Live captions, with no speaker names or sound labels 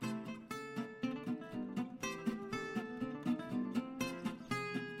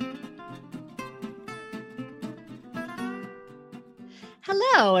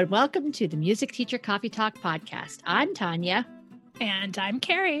Hello, and welcome to the Music Teacher Coffee Talk podcast. I'm Tanya. And I'm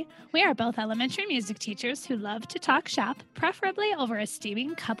Carrie. We are both elementary music teachers who love to talk shop, preferably over a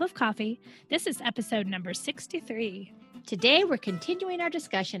steaming cup of coffee. This is episode number 63. Today, we're continuing our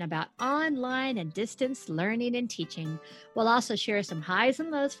discussion about online and distance learning and teaching. We'll also share some highs and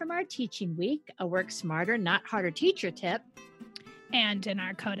lows from our teaching week, a work smarter, not harder teacher tip. And in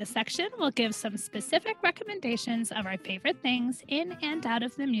our CODA section, we'll give some specific recommendations of our favorite things in and out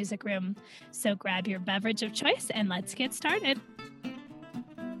of the music room. So grab your beverage of choice and let's get started.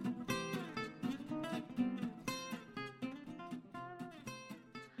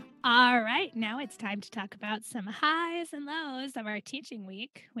 All right, now it's time to talk about some highs and lows of our teaching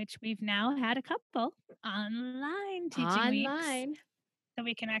week, which we've now had a couple online teaching weeks. So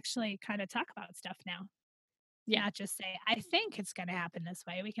we can actually kind of talk about stuff now. Yeah, not just say, I think it's going to happen this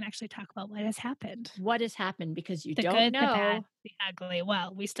way. We can actually talk about what has happened. What has happened, because you the don't good, know. The bad, the ugly.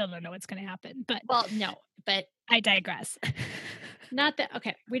 Well, we still don't know what's going to happen. But but I digress. Not that,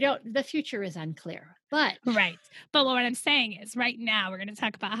 okay, the future is unclear, but. Right. But what I'm saying is right now we're going to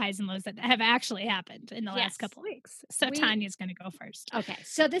talk about highs and lows that have actually happened in the last couple of weeks. So Tanya's going to go first. Okay.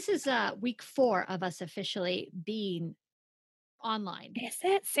 So this is week 4 of us officially being online. Is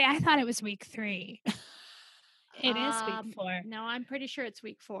it? See, I thought it was week 3. It is week 4. No, I'm pretty sure it's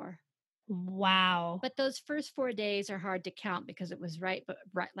week 4. Wow. But those first 4 days are hard to count because it was right,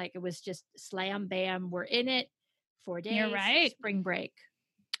 like it was just slam bam. We're in it. 4 days. You're right. Spring break.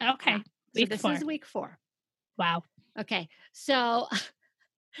 Okay. Yeah. So this is week 4. Wow. Okay. So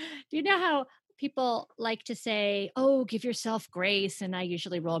do you know how people like to say, oh, give yourself grace? And I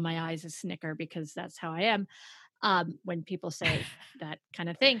usually roll my eyes and snicker because that's how I am when people say that kind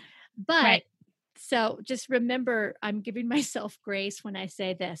of thing. But So just remember, I'm giving myself grace when I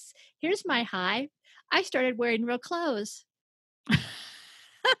say this. Here's my high. I started wearing real clothes.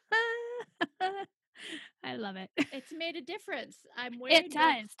 I love it. It's made a difference. I'm wearing it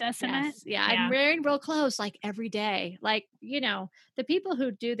doesn't it? Yeah, I'm wearing real clothes like every day. Like, the people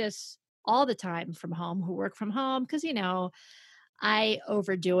who do this all the time from home, who work from home, because, I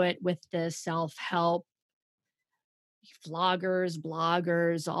overdo it with the self-help vloggers,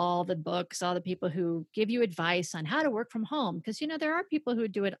 bloggers, all the books, all the people who give you advice on how to work from home. Because, there are people who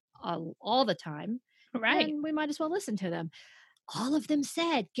do it all the time. Right. And we might as well listen to them. All of them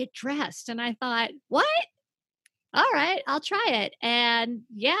said, get dressed. And I thought, what? All right, I'll try it. And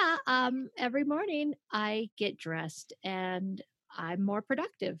every morning I get dressed and I'm more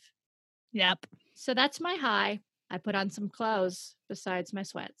productive. Yep. So that's my high. I put on some clothes besides my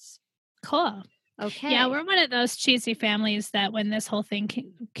sweats. Cool. Okay. Yeah, we're one of those cheesy families that when this whole thing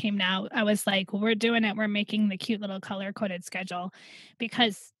came out, I was like, well, we're doing it. We're making the cute little color-coded schedule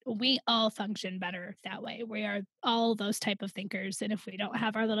because we all function better that way. We are all those type of thinkers. And if we don't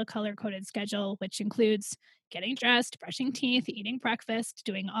have our little color-coded schedule, which includes getting dressed, brushing teeth, eating breakfast,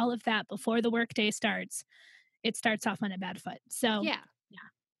 doing all of that before the workday starts, it starts off on a bad foot. So yeah,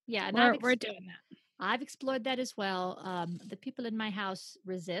 and we're doing that. I've explored that as well. The people in my house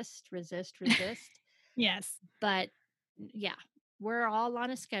resist. Yes. But we're all on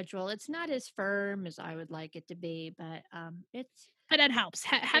a schedule. It's not as firm as I would like it to be, but it helps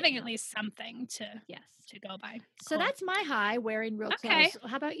having at least something to go by. So that's my high, wearing real clothes.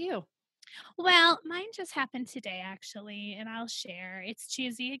 How about you? Well, mine just happened today, actually, and I'll share. It's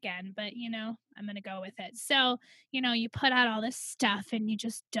cheesy again, but, I'm going to go with it. So, you put out all this stuff and you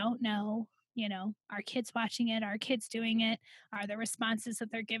just don't know, are kids watching it? Are kids doing it? Are the responses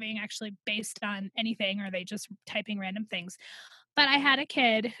that they're giving actually based on anything? Or are they just typing random things? But I had a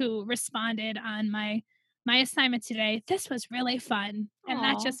kid who responded on my assignment today. This was really fun. And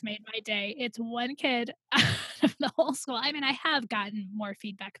that just made my day. It's one kid out of the whole school. I mean, I have gotten more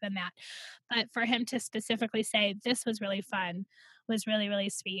feedback than that, but for him to specifically say this was really fun was really, really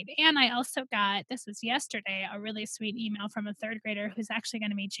sweet. And I also got, this was yesterday, a really sweet email from a 3rd grader who's actually going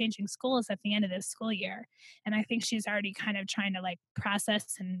to be changing schools at the end of this school year. And I think she's already kind of trying to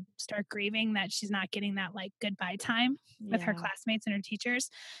process and start grieving that she's not getting that goodbye time with her classmates and her teachers.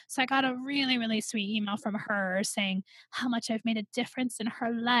 So I got a really, really sweet email from her saying how much I've made a difference in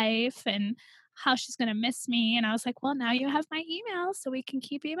her life and how she's going to miss me. And I was like, well, now you have my email, so we can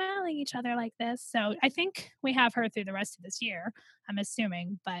keep emailing each other like this. So I think we have her through the rest of this year, I'm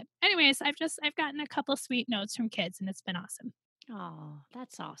assuming. But anyways, I've gotten a couple sweet notes from kids and it's been awesome. Oh,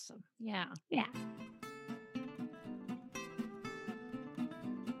 that's awesome. Yeah. Yeah.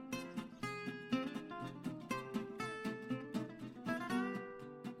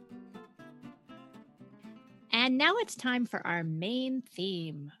 And now it's time for our main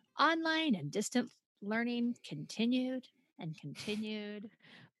theme, online and distant learning continued and continued.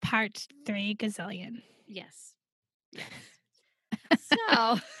 Part 3 gazillion. Yes. Yes.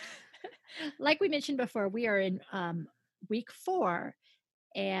 So, like we mentioned before, we are in week 4.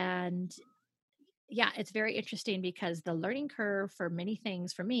 And yeah, it's very interesting because the learning curve for many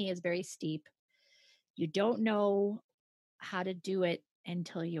things for me is very steep. You don't know how to do it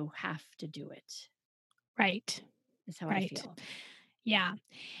until you have to do it, Right. is how I Right. feel. Yeah.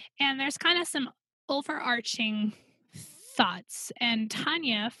 And there's kind of some overarching thoughts. And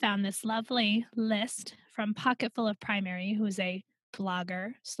Tanya found this lovely list from Pocketful of Primary, who is a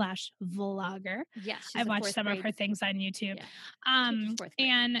blogger slash vlogger. Yes, she's I've a watched fourth some of grade. her things on YouTube. Yeah, teaches fourth grade.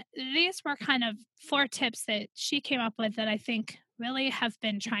 And these were kind of 4 tips that she came up with that I think really have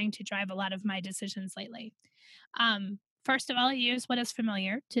been trying to drive a lot of my decisions lately. First of all, use what is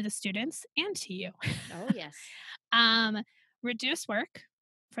familiar to the students and to you. Oh, yes. um, Reduce work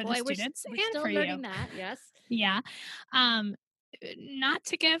for the Boy, students we're and still for you. learning that. Yes. Yeah. Um, Not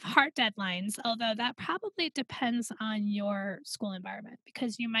to give hard deadlines, although that probably depends on your school environment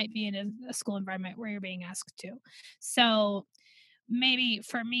because you might be in a school environment where you're being asked to. So maybe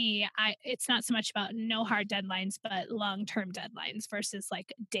for me, it's not so much about no hard deadlines, but long-term deadlines versus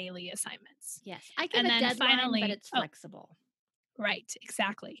like daily assignments. Yes. I give And a then deadline, but finally, it's oh, flexible, right,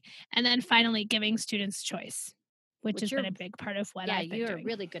 exactly. And then finally giving students choice, which which has been a big part of what yeah, I've been you're doing.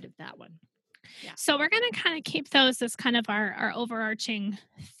 really good at that one. Yeah. So we're going to kind of keep those as kind of our overarching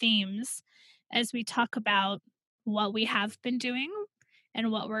themes as we talk about what we have been doing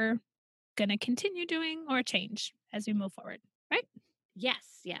and what we're going to continue doing or change as we move forward. Right?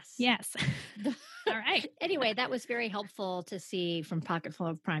 Yes. Yes. Yes. All right. Anyway, that was very helpful to see from Pocketful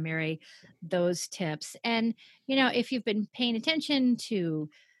of Primary those tips. And, if you've been paying attention to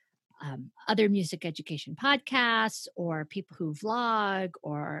other music education podcasts or people who vlog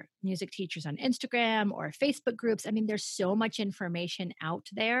or music teachers on Instagram or Facebook groups, I mean, there's so much information out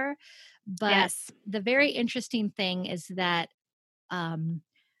there. But Yes. the very interesting thing is that um,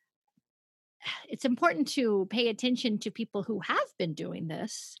 it's important to pay attention to people who have been doing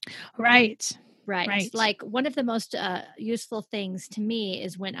this. Right. Right. Right. Like one of the most useful things to me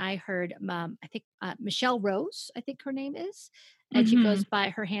is when I heard, I think Michelle Rose, I think her name is, and she Hmm. goes by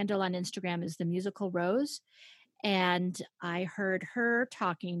her handle on Instagram is the musical Rose. And I heard her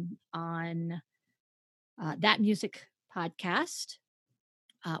talking on that music podcast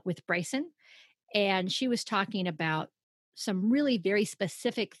with Bryson. And she was talking about some really very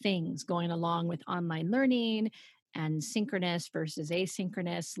specific things going along with online learning and synchronous versus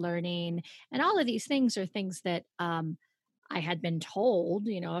asynchronous learning. And all of these things are things that I had been told,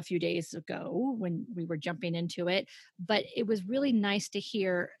 a few days ago when we were jumping into it. But it was really nice to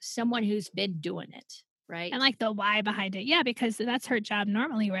hear someone who's been doing it. Right. And like the why behind it. Yeah, because that's her job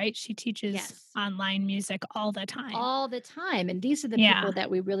normally, right? She teaches Yes. online music all the time. All the time. And these are the Yeah. people that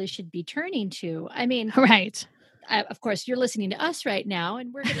we really should be turning to. I mean, Right. of course, you're listening to us right now,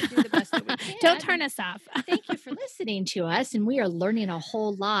 and we're going to do the best that we can. Don't turn us off. Thank you for listening to us, and we are learning a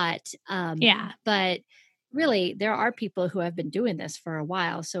whole lot. Yeah. But really, there are people who have been doing this for a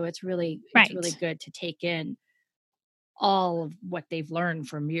while, so it's really Right. good to take in all of what they've learned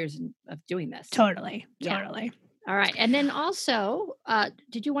from years of doing this. Totally. Yeah. Totally. All right, and then also,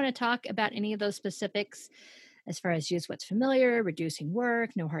 did you want to talk about any of those specifics as far as use what's familiar, reducing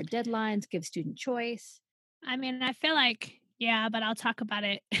work, no hard deadlines, give student choice? I mean, I feel like, yeah, but I'll talk about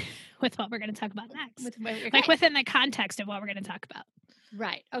it with what we're going to talk about next. Okay. Like within the context of what we're going to talk about.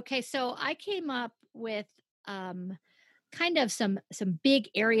 Right. Okay. So I came up with kind of some big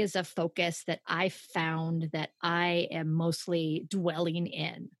areas of focus that I found that I am mostly dwelling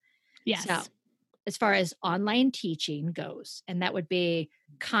in. Yes. So as far as online teaching goes, and that would be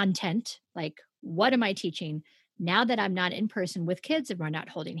content, like what am I teaching now that I'm not in person with kids and we're not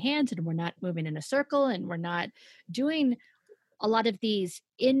holding hands and we're not moving in a circle and we're not doing a lot of these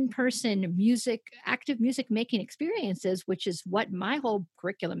in-person active music making experiences, which is what my whole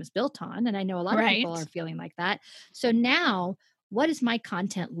curriculum is built on. And I know a lot of people are feeling like that. So now what does my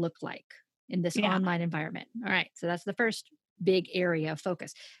content look like in this online environment? All right. So that's the first big area of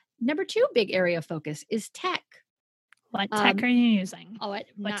focus. Number 2 big area of focus is tech. What tech are you using? What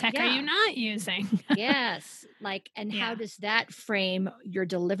tech are you not using? Yes. And how does that frame your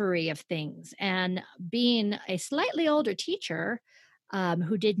delivery of things? And being a slightly older teacher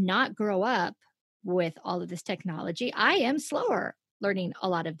who did not grow up with all of this technology, I am slower learning a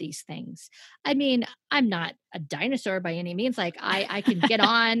lot of these things. I mean, I'm not a dinosaur by any means. Like I can get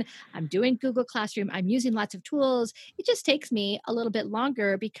on, I'm doing Google Classroom, I'm using lots of tools. It just takes me a little bit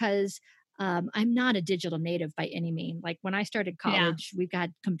longer because I'm not a digital native by any means. Like when I started college, we got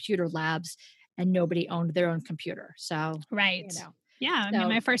computer labs and nobody owned their own computer. So, Right. you know, Yeah, I mean, so,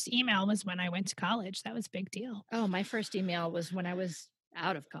 my first email was when I went to college. That was a big deal. oh, my first email was when I was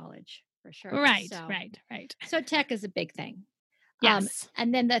out of college for sure. Right, So, right, right. tech is a big thing. Yes.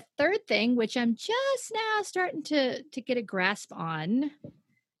 And then the third thing, which I'm just now starting to get a grasp on,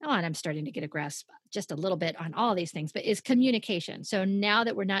 oh, and I'm starting to get a grasp just a little bit on all these things, but is communication. So now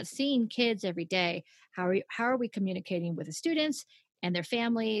that we're not seeing kids every day, how are we communicating with the students and their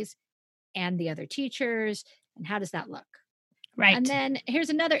families and the other teachers, and how does that look? And Right. then here's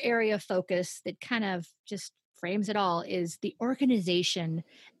another area of focus that kind of just frames it all is the organization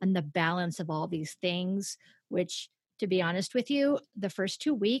and the balance of all these things, which, to be honest with you, the first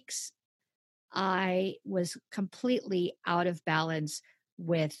 2 weeks I was completely out of balance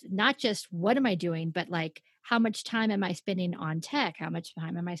with not just what am I doing, but like how much time am I spending on tech? How much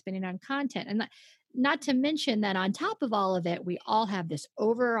time am I spending on content? And not to mention that on top of all of it, we all have this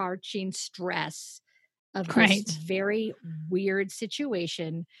overarching stress of this Right. very weird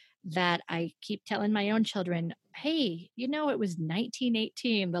situation that I keep telling my own children, hey, it was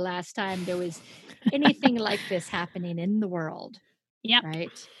 1918 the last time there was anything like this happening in the world, Yep.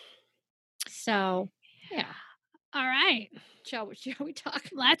 right? So, yeah. All right. Shall we talk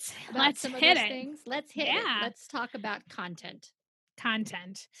Let's about let's some of hit those it. things? Let's hit it. Yeah. Let's talk about content.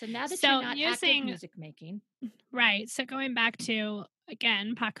 Content. So now that you're So not active using music making, right. So going back to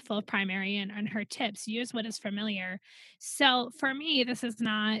again, pocket full of primary and her tips, use what is familiar. So for me, this is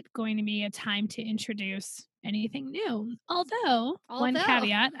not going to be a time to introduce anything new. Although, one although,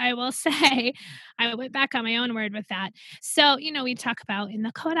 caveat I will say, I went back on my own word with that. So, we talk about in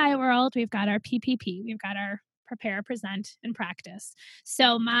the Kodai world, we've got our PPP, we've got our prepare, present, and practice.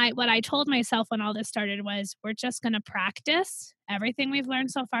 So what I told myself when all this started was we're just going to practice everything we've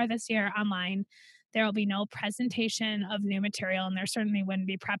learned so far this year online. There will be no presentation of new material, and there certainly wouldn't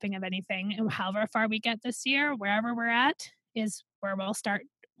be prepping of anything. And however far we get this year, wherever we're at, is where we'll start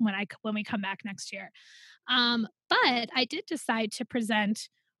when we come back next year. But I did decide to present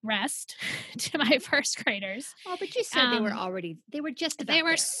rest to my first graders. oh, but you said Um, they were just they about were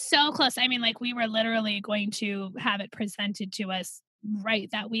there. so close. I mean, like we were literally going to have it presented to us right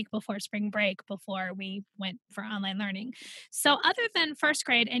that week before spring break before we went for online learning. So other than first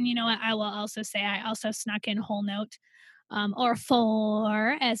grade, and you know what, I will also say I also snuck in whole note or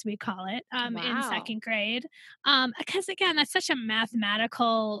four, as we call it, in Wow. second grade. Because again, that's such a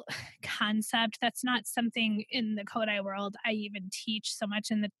mathematical concept. That's not something in the Kodai world I even teach so much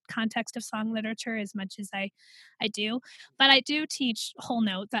in the context of song literature as much as I do. But I do teach whole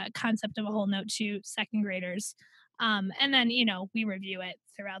note, that concept of a whole note to second graders. And then, we review it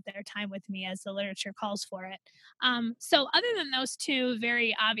throughout their time with me as the literature calls for it. So, other than those two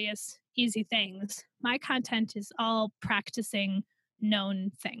very obvious, easy things, my content is all practicing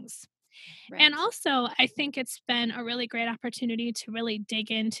known things. And Right. also, I think it's been a really great opportunity to really dig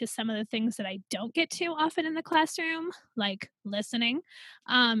into some of the things that I don't get to often in the classroom, like listening,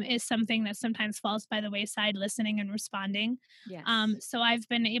 is something that sometimes falls by the wayside, listening and responding. Yes. So I've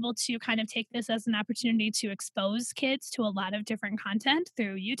been able to kind of take this as an opportunity to expose kids to a lot of different content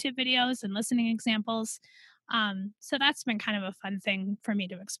through YouTube videos and listening examples. So that's been kind of a fun thing for me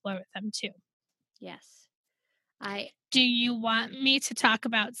to explore with them too. Yes. I Do you want me to talk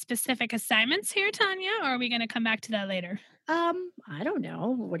about specific assignments here, Tanya, or are we going to come back to that later? I don't know.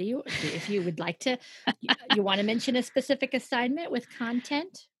 What do you if you would like to you want to mention a specific assignment with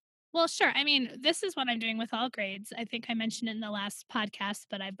content? Well, sure. I mean, this is what I'm doing with all grades. I think I mentioned it in the last podcast,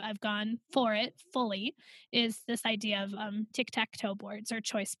 but I've gone for it fully. Is this idea of tic-tac-toe boards or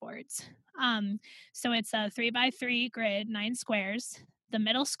choice boards? Um, so it's a 3x3 grid, 9 squares. The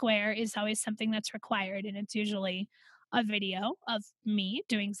middle square is always something that's required, and it's usually a video of me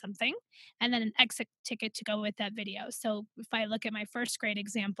doing something, and then an exit ticket to go with that video. So if I look at my first grade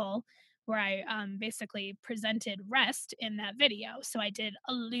example, where I basically presented rest in that video. So I did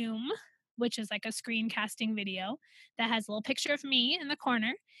a loom, which is like a screencasting video that has a little picture of me in the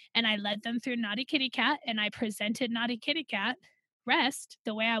corner. And I led them through Naughty Kitty Cat and I presented Naughty Kitty Cat rest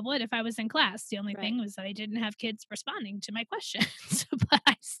the way I would if I was in class. The only Right. thing was that I didn't have kids responding to my questions, but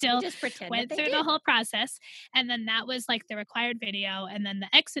I You still just pretend that went they through the did. whole process. And then that was like the required video. And then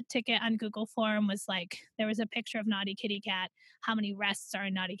the exit ticket on Google Form was like, there was a picture of Naughty Kitty Cat. How many rests are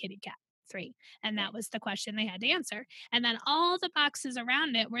in Naughty Kitty Cat? 3. And that Right. was the question they had to answer. And then all the boxes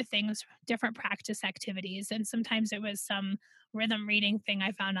around it were things, different practice activities. And sometimes it was some rhythm reading thing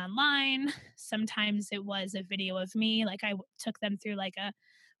I found online. Sometimes it was a video of me. Like I took them through like a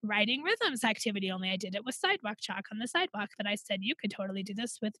writing rhythms activity, only I did it with sidewalk chalk on the sidewalk. But I said, you could totally do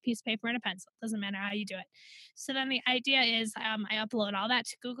this with a piece of paper and a pencil. Doesn't matter how you do it. So then the idea is I upload all that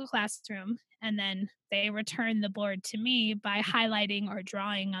to Google Classroom, and then they return the board to me by highlighting or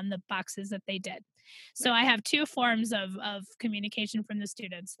drawing on the boxes that they did. So Right. I have two forms of communication from the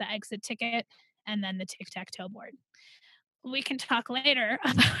students: the exit ticket and then the tic-tac-toe board. We can talk later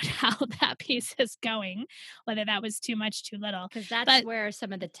about how that piece is going, whether that was too much, too little. Because that's But where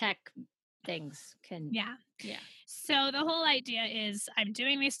some of the tech things can, yeah. yeah. So the whole idea is I'm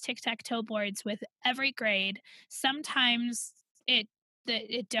doing these tic-tac-toe boards with every grade. Sometimes it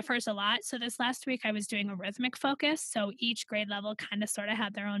it differs a lot. So this last week I was doing a rhythmic focus. So each grade level kind of sort of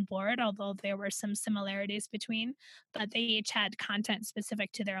had their own board, although there were some similarities between, but they each had content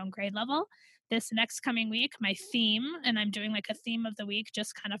specific to their own grade level. This next coming week, my theme, and I'm doing like a theme of the week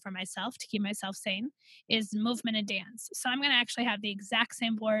just kind of for myself to keep myself sane, is movement and dance. So I'm going to actually have the exact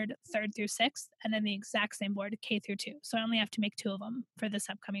same board third through sixth, and then the exact same board K through two. So I only have to make two of them for this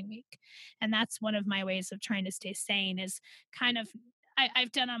upcoming week. And that's one of my ways of trying to stay sane is kind of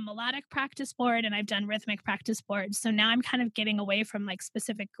I've done a melodic practice board and I've done rhythmic practice boards. So now I'm kind of getting away from like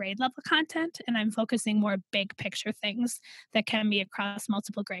specific grade level content and I'm focusing more big picture things that can be across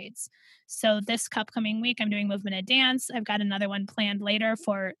multiple grades. So this upcoming week, I'm doing movement and dance. I've got another one planned later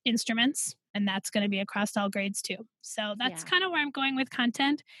for instruments, and that's going to be across all grades too. So that's Yeah. kind of where I'm going with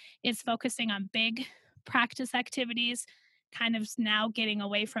content is focusing on big practice activities, kind of now getting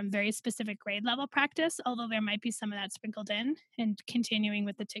away from very specific grade level practice, although there might be some of that sprinkled in and continuing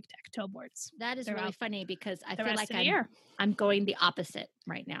with the tic-tac-toe boards That is really throughout funny because I the feel rest like of the year. I'm going the opposite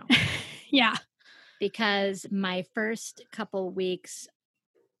right now Yeah. because my first couple weeks,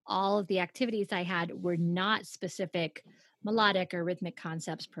 all of the activities I had were not specific melodic or rhythmic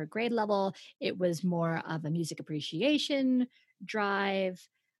concepts per grade level. It was more of a music appreciation drive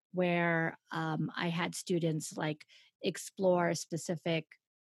where I had students like explore specific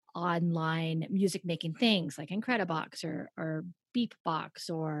online music making things like Incredibox or Beatbox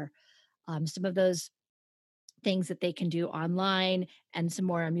or some of those things that they can do online and some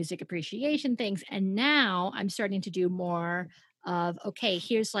more music appreciation things. And now I'm starting to do more of, okay,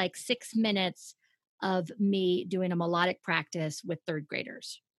 here's like 6 minutes of me doing a melodic practice with third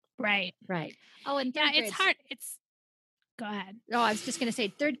graders. Right. Right. Oh, and Yeah, third it's grades. hard. It's Go ahead. No, I was just going to say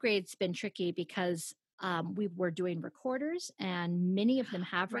third grade's been tricky because we were doing recorders and many of them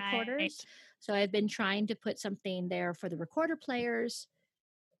have recorders. Right. So I've been trying to put something there for the recorder players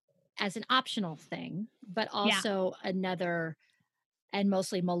as an optional thing, but Yeah. also another and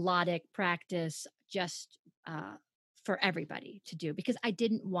mostly melodic practice just uh, for everybody to do because I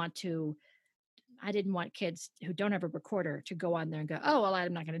didn't want kids who don't have a recorder to go on there and go, oh well,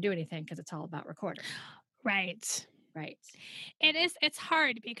 I'm not going to do anything because it's all about recorder. Right. Right. It's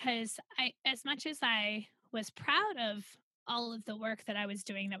hard because I as much as I was proud of all of the work that I was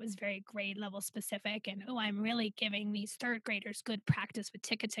doing that was very grade level specific and oh I'm really giving these third graders good practice with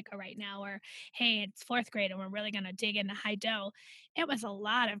Tika Tika right now or hey it's fourth grade and we're really going to dig into high dough. It was a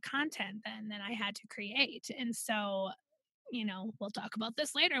lot of content then that I had to create. And so we'll talk about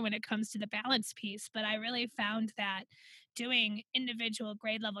this later when it comes to the balance piece, but I really found that doing individual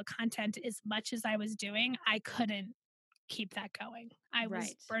grade level content as much as I was doing, I couldn't keep that going. I was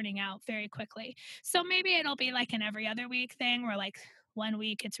Right. burning out very quickly. So maybe it'll be like an every other week thing where like one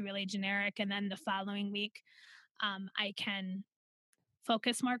week it's really generic and then the following week I can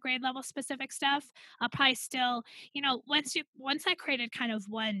focus more grade level specific stuff. I'll probably still, once I created kind of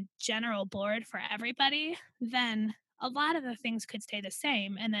one general board for everybody, then a lot of the things could stay the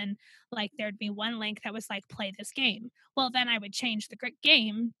same. And then, like, there'd be one link that was like, play this game. Well, then I would change the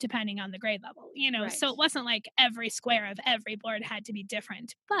game depending on the grade level. Right. So it wasn't like every square of every board had to be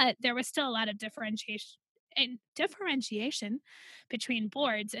different, but there was still a lot of differentiation between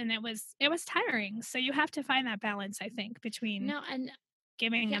boards and it was tiring. So you have to find that balance, I think, between No, and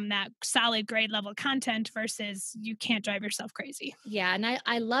giving yeah, them that solid grade level content versus you can't drive yourself crazy. yeah, and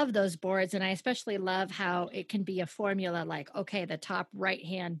I love those boards, and I especially love how it can be a formula like, okay, the top right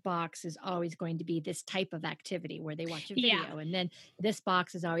hand box is always going to be this type of activity where they watch a Yeah. video, and then this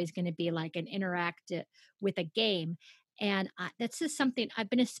box is always going to be like an interactive with a game. And that's just something I've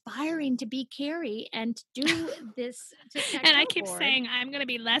been aspiring to be Carrie and to do this tic tac And I toe keep board. saying I'm going to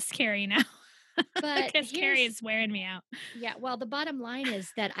be less Carrie now But because Carrie here's is wearing me out. yeah, well, the bottom line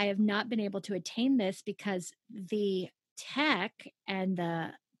is that I have not been able to attain this because the tech and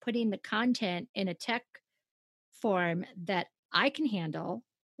the putting the content in a tech form that I can handle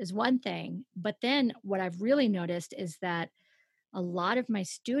is one thing. But then what I've really noticed is that a lot of my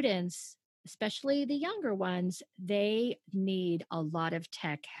students especially the younger ones, they need a lot of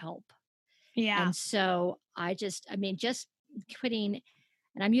tech help. Yeah. And so I mean, just putting,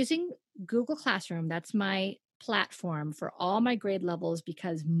 and I'm using Google Classroom. That's my platform for all my grade levels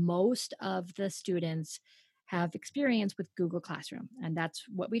because most of the students have experience with Google Classroom. And that's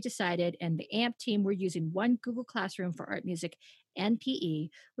what we decided. And the AMP team, we're using one Google Classroom for art, music, and PE,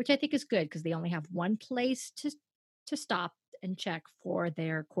 which I think is good because they only have one place to stop and check for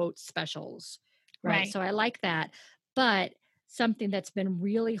their quote specials. Right. Right. So I like that. But something that's been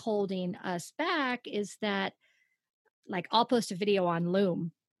really holding us back is that, like, I'll post a video on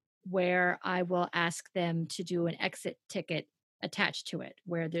Loom where I will ask them to do an exit ticket attached to it,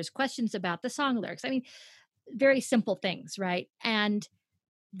 where there's questions about the song lyrics. I mean, very simple things, right? And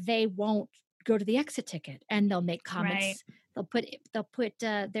they won't go to the exit ticket, and they'll make Right. comments. They'll put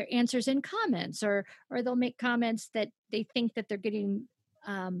their answers in comments, or they'll make comments that they think that they're getting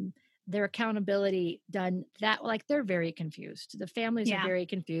um, their accountability done. That, like, they're very confused. The families are Yeah. very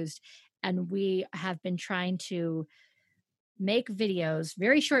confused, and we have been trying to make videos,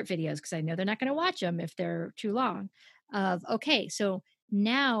 very short videos, because I know they're not going to watch them if they're too long. Of, okay, so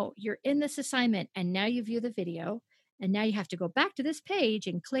now you're in this assignment, and now you view the video, and now you have to go back to this page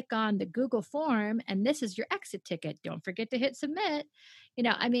and click on the Google form, and this is your exit ticket. Don't forget to hit submit.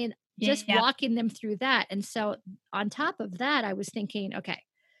 I mean, just Yeah. walking them through that. And so, on top of that, I was thinking, okay,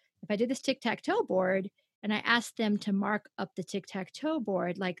 if I did this tic tac toe board and I asked them to mark up the tic tac toe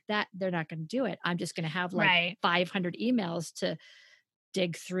board like that, they're not going to do it. I'm just going to have like Right. 500 emails to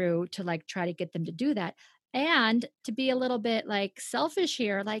dig through to like try to get them to do that. And to be a little bit like selfish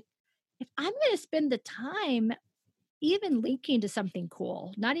here, like, if I'm going to spend the time even linking to something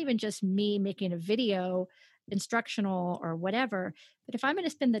cool, not even just me making a video instructional or whatever, but if I'm going to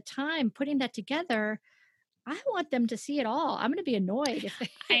spend the time putting that together, I want them to see it all. I'm going to be annoyed if they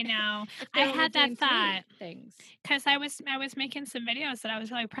I know. if I they're only had that doing three thought things. because I was making some videos that I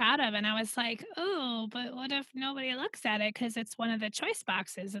was really proud of, and I was like, "Oh, but what if nobody looks at it because it's one of the choice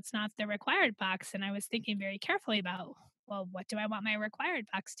boxes? It's not the required box." And I was thinking very carefully about, well, what do I want my required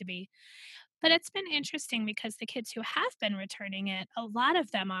box to be? But it's been interesting because the kids who have been returning it, a lot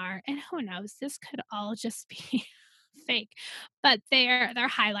of them are, and who knows, this could all just be fake, but they're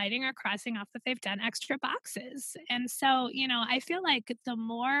highlighting or crossing off that they've done extra boxes. And so, I feel like the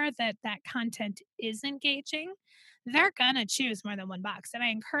more that that content is engaging, they're gonna choose more than one box, and I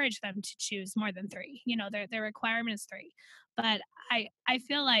encourage them to choose more than three. Their requirement is three, but I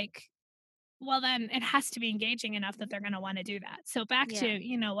feel like, well, then it has to be engaging enough that they're going to want to do that. So back to,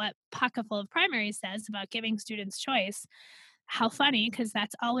 Yeah. what Pocket Full of Primary says about giving students choice. How funny, because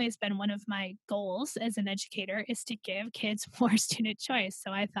that's always been one of my goals as an educator, is to give kids more student choice.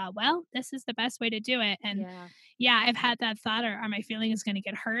 So I thought, well, this is the best way to do it. And Yeah. yeah, I've had that thought, or are my feelings going to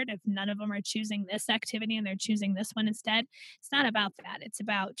get hurt if none of them are choosing this activity and they're choosing this one instead? It's not about that. It's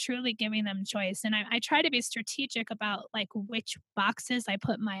about truly giving them choice. And I try to be strategic about like which boxes I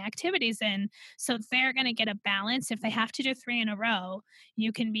put my activities in. So they're going to get a balance. If they have to do three in a row,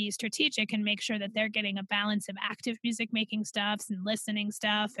 you can be strategic and make sure that they're getting a balance of active music making stuff and listening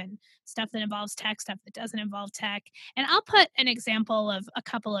stuff and stuff that involves tech, stuff that doesn't involve tech. And I'll put an example of a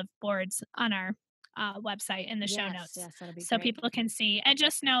couple of boards on our website in the show Yes. notes Yes. That'll be so great. people can see. And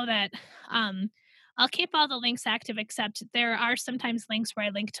just know that um, I'll keep all the links active, except there are sometimes links where I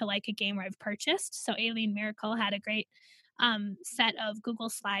link to like a game where I've purchased. So Aileen Miracle had a great set of Google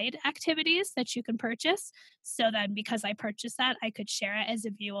Slide activities that you can purchase. So then, because I purchased that, I could share it as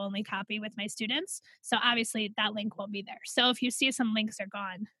a view only copy with my students. So obviously, that link won't be there. So if you see some links are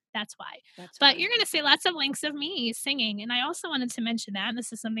gone, that's why. That's But you're why. going to see lots of links of me singing. And I also wanted to mention that, and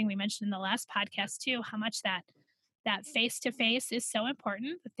this is something we mentioned in the last podcast too, how much that face to face is so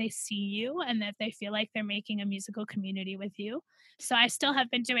important, that they see you and that they feel like they're making a musical community with you. So I still have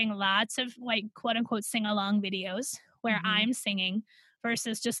been doing lots of like quote unquote sing along videos where Hmm. I'm singing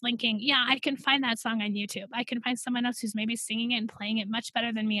versus just linking. Yeah, I can find that song on YouTube. I can find someone else who's maybe singing it and playing it much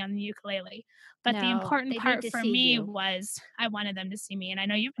better than me on the ukulele. But the No, important they need part to for see me you. was I wanted them to see me. And I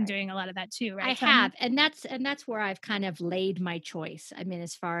know you've been Right. doing a lot of that too, I right, have, Tanya? and that's where I've kind of laid my choice. I mean,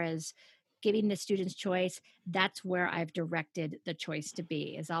 as far as giving the students choice, that's where I've directed the choice to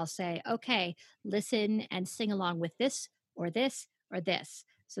be. Is I'll say, okay, listen and sing along with this or this or this.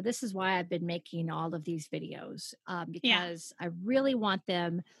 So this is why I've been making all of these videos, Yeah. because I really want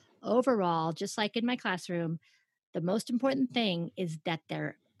them overall, just like in my classroom. The most important thing is that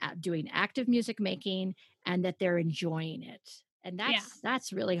they're doing active music making and that they're enjoying it. And Yeah.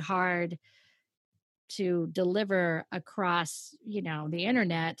 that's really hard to deliver across, the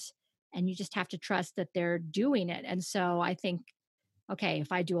internet, and you just have to trust that they're doing it. And so I think okay,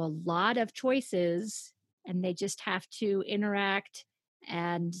 if I do a lot of choices and they just have to interact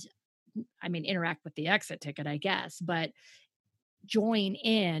and I mean, interact with the exit ticket, I guess, but join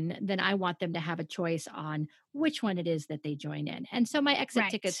in, then I want them to have a choice on which one it is that they join in. And so my exit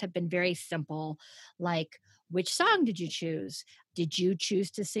tickets Right. have been very simple, like which song did you choose? Did you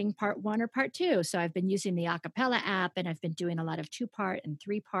choose to sing part one or part two? So I've been using the acapella app and I've been doing a lot of two-part and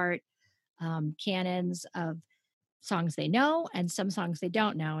three-part canons of songs they know and some songs they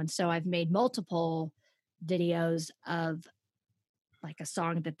don't know. And so I've made multiple videos of like a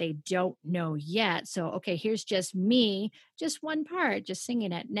song that they don't know yet. So, okay, here's just me, just one part, just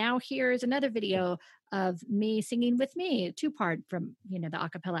singing it. Now here's another video of me singing with me, two part from, the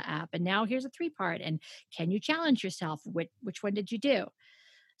acapella app. And now here's a three part. And can you challenge yourself? Which one did you do?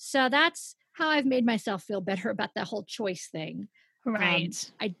 So that's how I've made myself feel better about the whole choice thing.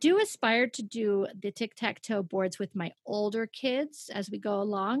 Right. I do aspire to do the tic tac toe boards with my older kids as we go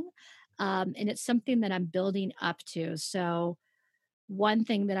along. And it's something that I'm building up to. So, one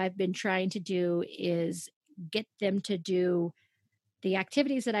thing that I've been trying to do is get them to do the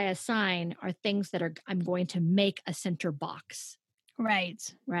activities that I assign are things that are I'm going to make a center box,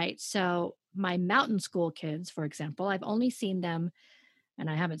 Right. right? So my mountain school kids, for example, I've only seen them and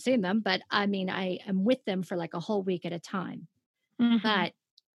I haven't seen them, but I mean I am with them for like a whole week at a time. Mhm. But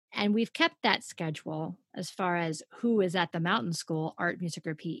and we've kept that schedule as far as who is at the mountain school, art, music,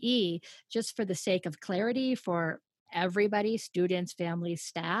 or PE, just for the sake of clarity for everybody, students, families,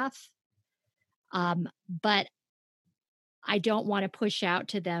 staff. But I don't want to push out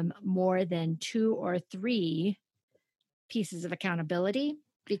to them more than two or three pieces of accountability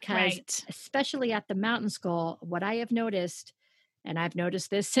because, Right. especially at the mountain school, what I have noticed, and I've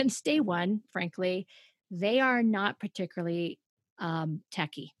noticed this since day one, frankly, they are not particularly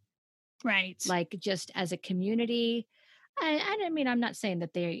techie. Right. Like just as a community, and I mean, I'm not saying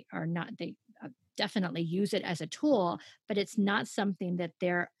that they are not, they definitely use it as a tool, but it's not something that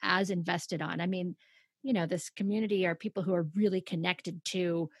they're as invested on. I mean, this community are people who are really connected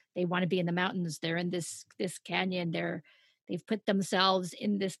to, they want to be in the mountains, they're in this canyon, they've put themselves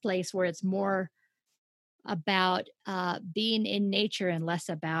in this place where it's more about being in nature and less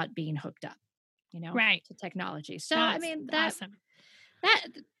about being hooked up, Right. to technology. So I That's mean awesome.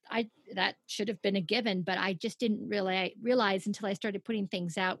 that I that should have been a given, but I just didn't really realize until I started putting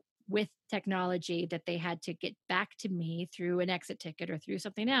things out with technology that they had to get back to me through an exit ticket or through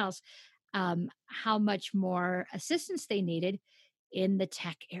something else, how much more assistance they needed in the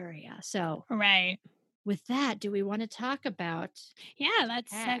tech area. So, Right. with that, do we want to talk about Yeah, that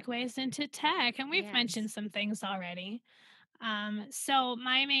tech? segues into tech, and we've Yes. mentioned some things already. So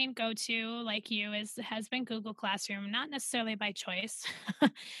my main go-to, like you, is has been Google Classroom, not necessarily by choice,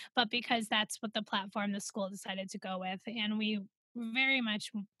 but because that's what the platform the school decided to go with. And we very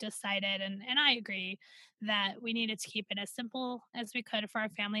much decided, and I agree, that we needed to keep it as simple as we could for our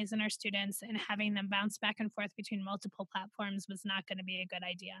families and our students, and having them bounce back and forth between multiple platforms was not going to be a good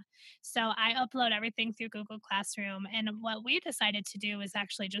idea. So I upload everything through Google Classroom. And what we decided to do is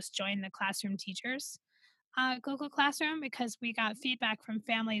actually just join the classroom teachers Google Classroom, because we got feedback from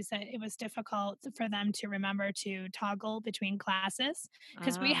families that it was difficult for them to remember to toggle between classes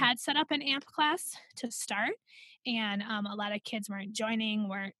because we Ah, had set up an AMP class to start, and a lot of kids weren't joining,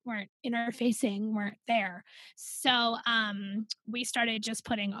 weren't interfacing, weren't there. So we started just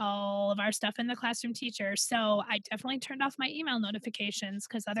putting all of our stuff in the classroom teacher. So I definitely turned off my email notifications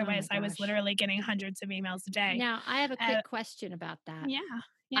because oh my otherwise I was gosh. literally getting hundreds of emails a day. Now, I have a Uh, quick question about that. yeah,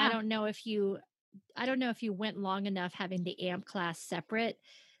 I yeah. don't know if you I don't know if you went long enough having the AMP class separate,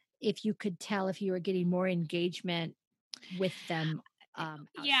 if you could tell if you were getting more engagement with them,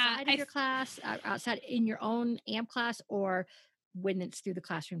 Yeah, outside of your class, outside in your own AMP class, or when it's through the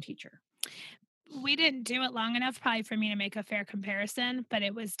classroom teacher? we didn't do it long enough probably for me to make a fair comparison, but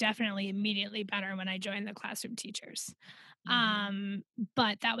it was definitely immediately better when I joined the classroom teachers. Mhm. Um,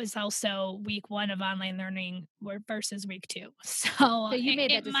 but that was also week 1 of online learning versus week 2. So So you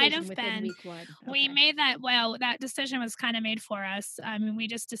made it that might decision have within been week 1. we Okay. made that well, that decision was kind of made for us. I mean, we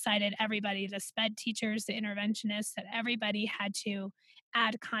just decided everybody, the SPED teachers, the interventionists, that everybody had to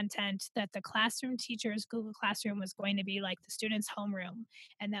add content, that the classroom teachers Google Classroom was going to be like the students' homeroom,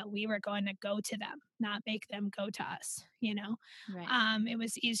 and that we were going to go to them, not make them go to us, you know? Right. It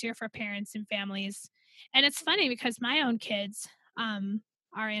was easier for parents and families. And it's funny because my own kids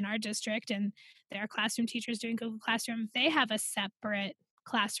are in our district, and their classroom teachers doing Google Classroom. They have a separate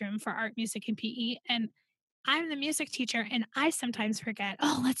classroom for art, music, and PE. And I'm the music teacher and I sometimes forget,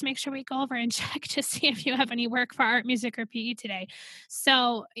 oh, let's make sure we go over and check to see if you have any work for art, music, or PE today.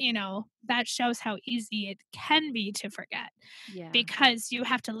 So, that shows how easy it can be to forget Yeah. because you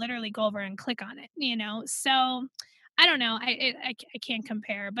have to literally go over and click on it. So I don't know. I can't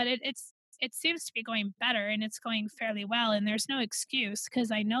compare, but it seems to be going better and it's going fairly well. And there's no excuse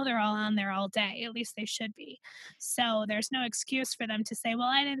because I know they're all on there all day. At least they should be. So there's no excuse for them to say, well,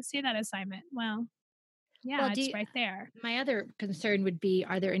 I didn't see that assignment. Well, Well, yeah, it's right there. my other concern would be,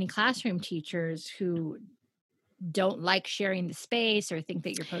 are there any classroom teachers who don't like sharing the space or think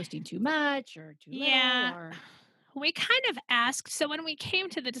that you're posting too much or too little Yeah. or We kind of asked. So when we came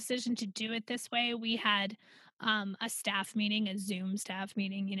to the decision to do it this way, we had a staff meeting, a Zoom staff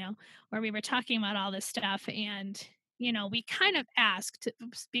meeting, where we were talking about all this stuff. And, we kind of asked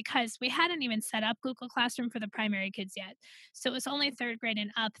because we hadn't even set up Google Classroom for the primary kids yet. So it was only third grade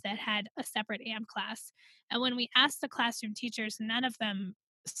and up that had a separate AMP class. And when we asked the classroom teachers, none of them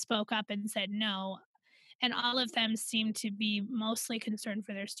spoke up and said no. And all of them seemed to be mostly concerned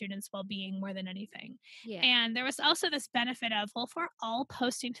for their students' well-being more than anything. yeah. And there was also this benefit of, well, if we're all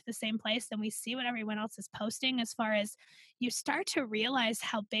posting to the same place, then we see what everyone else is posting. As far as you start to realize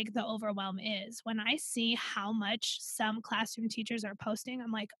how big the overwhelm is. When I see how much some classroom teachers are posting,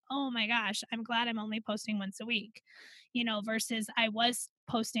 I'm like, oh my gosh, I'm glad I'm only posting once a week, versus I was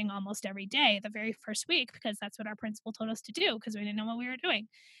posting almost every day the very first week because that's what our principal told us to do because we didn't know what we were doing.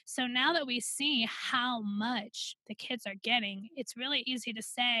 So now that we see how much the kids are getting, it's really easy to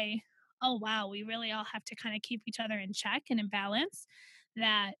say, oh, wow, we really all have to kind of keep each other in check and in balance.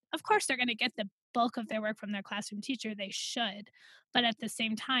 That, of course, they're going to get the bulk of their work from their classroom teacher. They should. But at the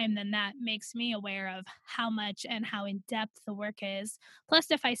same time, then that makes me aware of how much and how in depth the work is.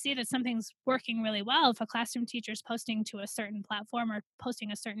 Plus, if I see that something's working really well, if a classroom teacher is posting to a certain platform or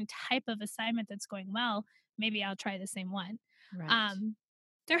posting a certain type of assignment that's going well, maybe I'll try the same one. Right. Um,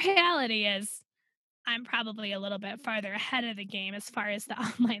 the reality is I'm probably a little bit farther ahead of the game as far as the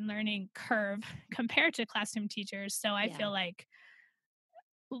online learning curve compared to classroom teachers. So I Yeah. feel like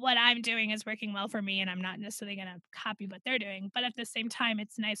what I'm doing is working well for me and I'm not necessarily going to copy what they're doing. But at the same time,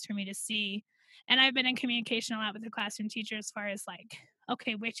 it's nice for me to see. And I've been in communication a lot with the classroom teacher as far as like,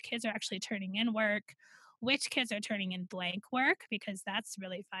 okay, which kids are actually turning in work, which kids are turning in blank work, because that's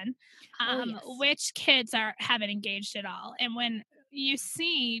really fun. Oh, yes. Which kids haven't engaged at all. And when you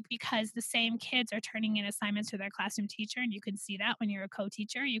see, because the same kids are turning in assignments to their classroom teacher, and you can see that when you're a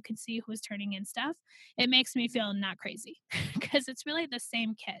co-teacher, you can see who's turning in stuff. It makes me feel not crazy because it's really the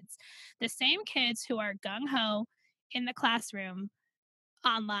same kids who are gung ho in the classroom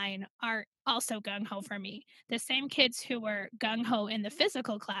online are also gung ho for me. The same kids who were gung ho in the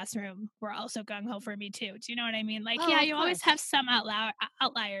physical classroom were also gung ho for me too. Do you know what I mean? Like, Oh, yeah, of you always have course. some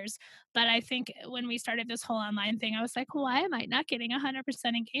outliers, but I think when we started this whole online thing, I was like, why am I not getting 100%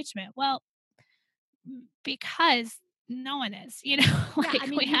 engagement? Well, because no one is, Yeah, I like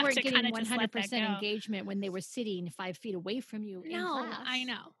mean, we you have weren't to kind getting of just let that 100% go. engagement when they were sitting 5 feet away from you in No, I class,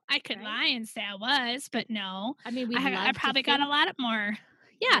 know. I could right? lie and say I was, but no. I mean, we'd I love to probably got a think. lot more.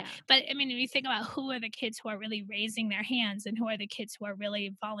 Yeah, Yeah. but I mean, when you think about who are the kids who are really raising their hands and who are the kids who are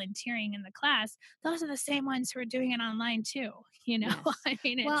really volunteering in the class, those are the same ones who are doing it online too. Yes. I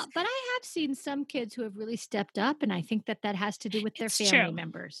mean, Well, but I have seen some kids who have really stepped up, and I think that that has to do with their it's family true.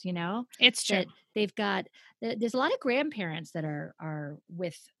 members, It's true. that they've got there's a lot of grandparents that are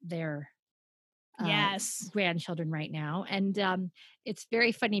with their uh, Yes. grandchildren right now. And it's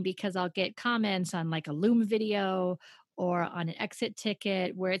very funny because I'll get comments on like a Loom video or on an exit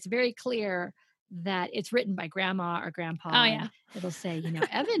ticket where it's very clear that it's written by grandma or Oh grandpa. And yeah. it'll say,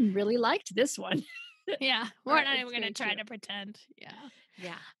 Evan really liked this one. Yeah. We're Or not even it's going to very try cute. to pretend. Yeah.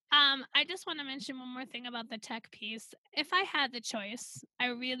 Yeah. I just want to mention one more thing about the tech piece. If I had the choice, I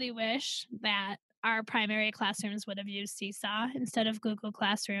really wish that our primary classrooms would have used Seesaw instead of Google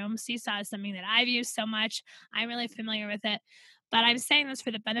Classroom. Seesaw is something that I've used so much. I'm really familiar with it. But I'm saying this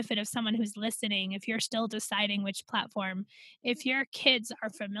for the benefit of someone who's listening. If you're still deciding which platform, if your kids are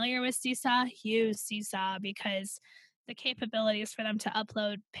familiar with Seesaw, use Seesaw because the capabilities for them to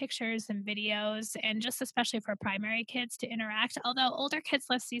upload pictures and videos, and just especially for primary kids to interact. Although older kids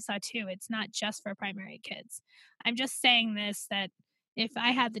love Seesaw too, it's not just for primary kids. I'm just saying this that if I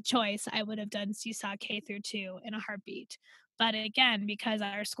had the choice, I would have done Seesaw K through 2 in a heartbeat. But again, because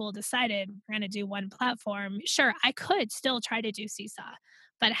our school decided we're going to do one platform, sure, I could still try to do Seesaw.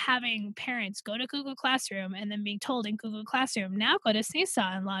 But having parents go to Google Classroom and then being told in Google Classroom, now go to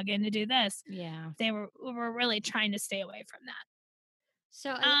Seesaw and log in to do this, Yeah. they were really trying to stay away from that.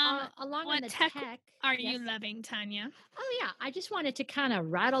 So Um, along on what the tech tech, are you yes. loving, Tanya? Oh yeah, I just wanted to kind of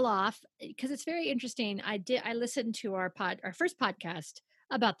rattle off because it's very interesting. I listened to our first podcast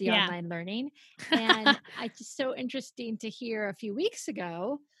about the Yeah. online learning, and it's just so interesting to hear a few weeks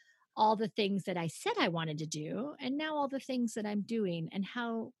ago all the things that I said I wanted to do, and now all the things that I'm doing, and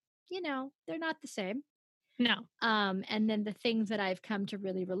how they're not the same. No, And then the things that I've come to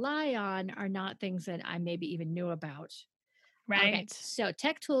really rely on are not things that I maybe even knew about. Okay, right. so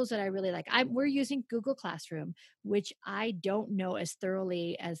tech tools that I really like. We're using Google Classroom, which I don't know as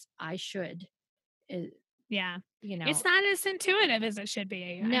thoroughly as I should. uh, Yeah. You It's know, not as intuitive as it should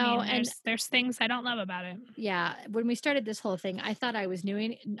be. I no, mean, and there's things I don't love about it. yeah, when we started this whole thing, I thought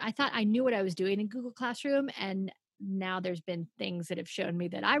I knew what I was doing in Google Classroom, and now there's been things that have shown me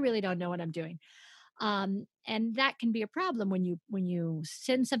that I really don't know what I'm doing. And that can be a problem when you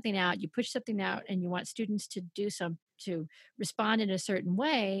send something out, you push something out, and you want students to to respond in a certain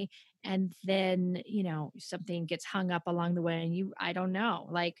way, and then something gets hung up along the way, and I don't know,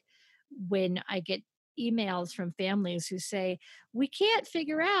 like when I get emails from families who say we can't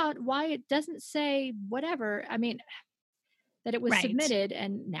figure out why it doesn't say whatever. I mean, that it was Right. submitted,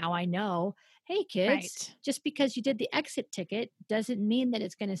 and now I know, hey kids, Right. just because you did the exit ticket doesn't mean that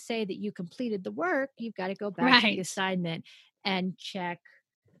it's going to say that you completed the work. You've got to go back to the Right. assignment and check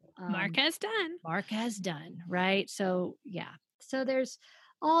Mark um, has done. mark as done, right? So yeah, so there's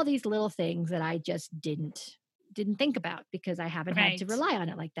all these little things that I just didn't think about because I haven't had to Right. rely on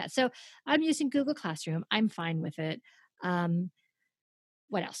it like that. So I'm using Google Classroom. I'm fine with it. um,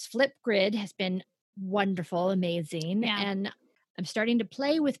 what else? Flipgrid has been wonderful, amazing, Yeah. and I'm starting to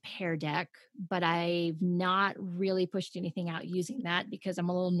play with Pear Deck, but I've not really pushed anything out using that because I'm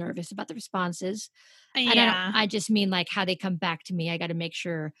a little nervous about the responses. And Yeah. I just mean like how they come back to me. I got to make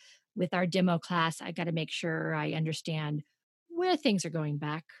sure with our demo class, I got to make sure I understand where things are going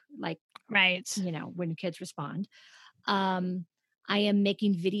back, like, Right. when kids respond. Um, I am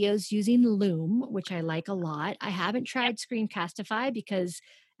making videos using Loom, which I like a lot. I haven't Yep. tried Screencastify because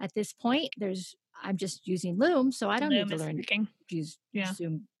at this point I'm just using Loom, so I don't need Loom to is learn working. to use Yeah.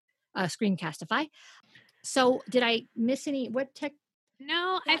 Zoom Screencastify. So did I miss any what tech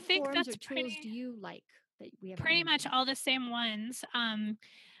No, I think platforms or that's tools do you like that we haven't pretty much mentioned? all the same ones.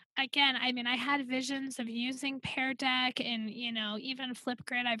 Again, I mean, I had visions of using Pear Deck and, even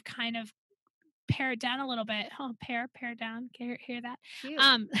Flipgrid. I've kind of pare it down a little bit. Oh, pare down. Can you hear that? Cute.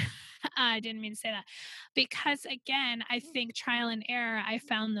 Um, I didn't mean to say that because again, I think trial and error. I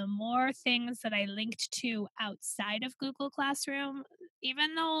found the more things that I linked to outside of Google Classroom,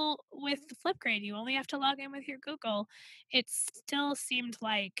 even though with Flipgrid you only have to log in with your Google, it still seemed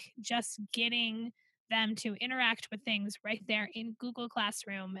like just getting them to interact with things right there in Google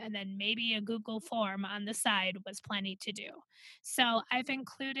Classroom and then maybe a Google form on the side was plenty to do. So I've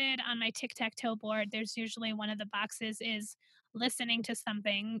included on my tic tac toe board, there's usually one of the boxes is listening to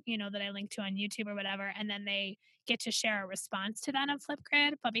something, that I link to on YouTube or whatever, and then they get to share a response to that on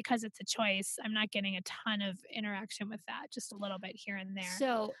Flipgrid. But because it's a choice, I'm not getting a ton of interaction with that, just a little bit here and there.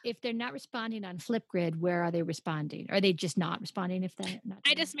 So if they're not responding on Flipgrid, where are they responding? Are they just not responding if they're not I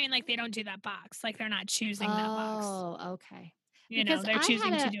doing? just mean like they don't do that box, like they're not choosing that box. Oh, okay. Because They're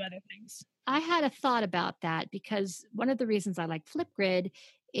choosing to do other things. I had a thought about that because one of the reasons I like Flipgrid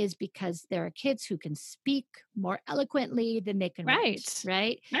is because there are kids who can speak more eloquently than they can write, Right.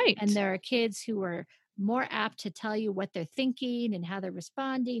 right? And Right. there are kids who are more apt to tell you what they're thinking and how they're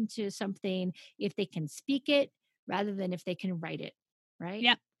responding to something if they can speak it rather than if they can write it, right?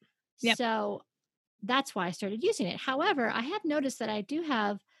 Yep. Yep. So that's why I started using it. However, I have noticed that I do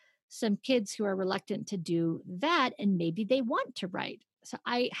have some kids who are reluctant to do that and maybe they want to write. So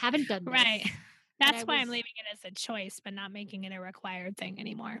I haven't done Right. this, but That's why I'm leaving it as a choice, but not making it a required thing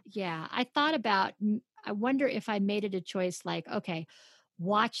anymore. yeah, I thought about, I wonder if I made it a choice like, okay,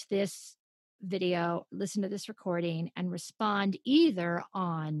 watch this video, listen to this recording, and respond either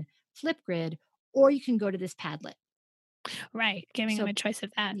on Flipgrid or you can go to this Padlet. Right, giving them So a choice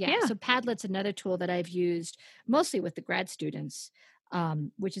of that. yeah, Yeah, so Padlet's another tool that I've used mostly with the grad students,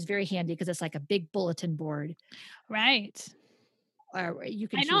 which is very handy because it's like a big bulletin board, right. or you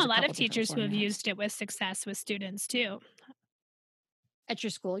can I know choose a a lot of couple different teachers who have formats. used it with success with students too. At your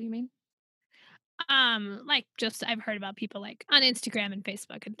school, you mean? Like just I've heard about people like on Instagram and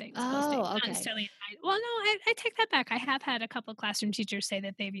Facebook and things posting, Oh, not okay. necessarily. Well, no, I take that back. I have had a couple classroom teachers say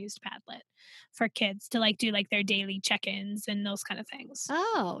that they've used Padlet for kids to like do like their daily check-ins and those kind of things.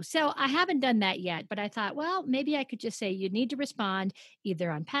 Oh, so I haven't done that yet, but I thought, well, maybe I could just say you need to respond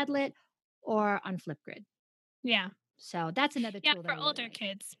either on Padlet or on Flipgrid. Yeah. So that's another Yeah, tool that for I really older like.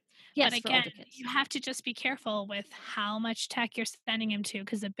 kids. But Yes, for again, older kids. you have to just be careful with how much tech you're sending him to,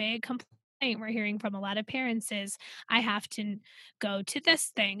 because a big complaint we're hearing from a lot of parents is, I have to go to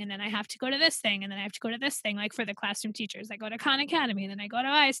this thing, and then I have to go to this thing, and then I have to go to this thing. Like for the classroom teachers, I go to Khan Academy, and then I go to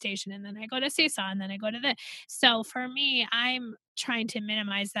iStation, and then I go to Seesaw, and then I go to the. So for me, I'm trying to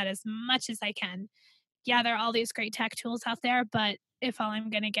minimize that as much as I can. Yeah, there are all these great tech tools out there, but if all I'm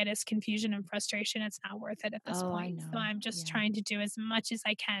going to get is confusion and frustration, it's not worth it at this Oh, I point. So know. I'm just Yeah. trying to do as much as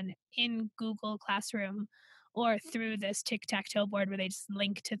I can in Google Classroom or through this tic tac toe board where they just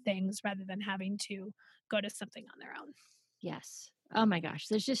link to things rather than having to go to something on their own. Yes. Oh my gosh,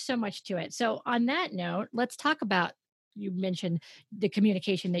 there's just so much to it. So on that note, let's talk about, you mentioned the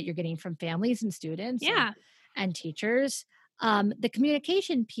communication that you're getting from families and students Yeah. and teachers. The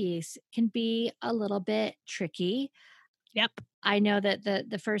communication piece can be a little bit tricky. Yep. I know that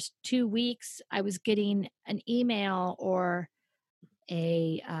the first 2 weeks I was getting an email or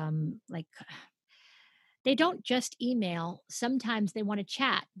a like they don't just email. Sometimes they want to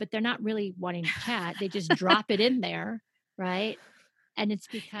chat, but they're not really wanting to chat. They just drop it in there, right? And it's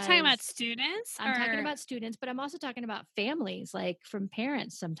You're talking about because students I'm talking or about students, but I'm also talking about families. Like from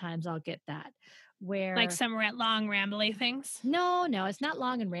parents, sometimes I'll get that like where some long rambly things? no, no, it's not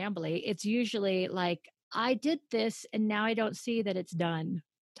long and rambly. It's usually like, I did this and now I don't see that it's done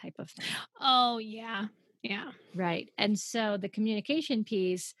type of thing. Oh, yeah. Yeah. Right. And so the communication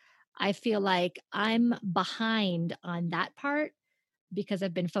piece, I feel like I'm behind on that part because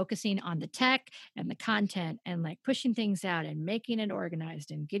I've been focusing on the tech and the content and like pushing things out and making it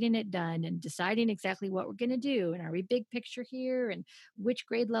organized and getting it done and deciding exactly what we're going to do. And are we big picture here? And which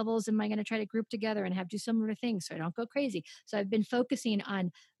grade levels am I going to try to group together and have do similar things so I don't go crazy? So I've been focusing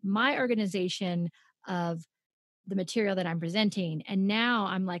on my organization of the material that I'm presenting. And now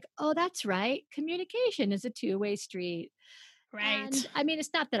I'm like, oh, that's right. Communication is a two-way street. Right. And I mean,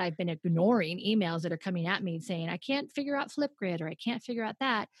 it's not that I've been ignoring emails that are coming at me saying, I can't figure out Flipgrid or I can't figure out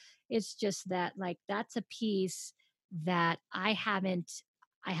that. It's just that like that's a piece that I haven't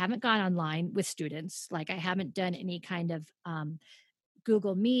gone online with students. Like I haven't done any kind of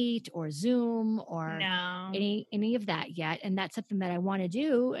Google Meet or Zoom or No. any of that yet. And that's something that I want to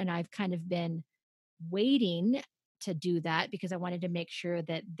do. And I've kind of been waiting to do that because I wanted to make sure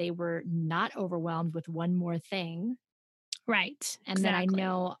that they were not overwhelmed with one more thing. Right. And then I Exactly.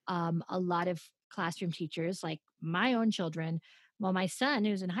 know a lot of classroom teachers, like my own children. Well, my son,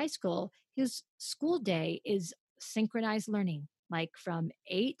 who's in high school, his school day is synchronized learning, like from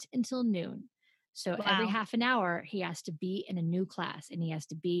 8 until noon. So every Wow. half an hour, he has to be in a new class and he has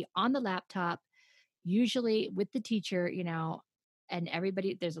to be on the laptop, usually with the teacher, and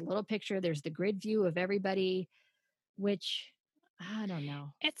everybody, there's a little picture, there's the grid view of everybody, which I don't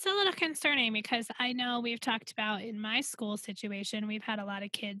know. It's a little concerning because I know we've talked about in my school situation, we've had a lot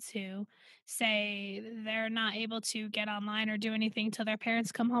of kids who say they're not able to get online or do anything till their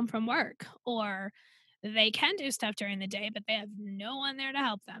parents come home from work, or they can do stuff during the day, but they have no one there to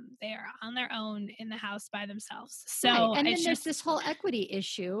help them. They are on their own in the house by themselves. Right, So and then it's there's just, this whole equity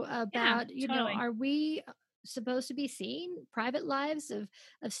issue yeah, about, totally. are we supposed to be seeing private lives of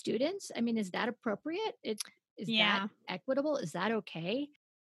students? I mean, is that appropriate? Is that Yeah. equitable? Is that okay?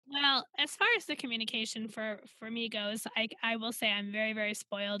 Well, as far as the communication for me goes, I will say I'm very very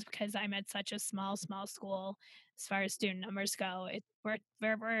spoiled because I'm at such a small school as far as student numbers go.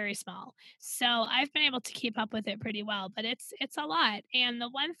 We're very small, so I've been able to keep up with it pretty well. But it's a lot. And the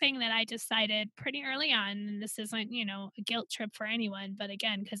one thing that I decided pretty early on, and this isn't a guilt trip for anyone, but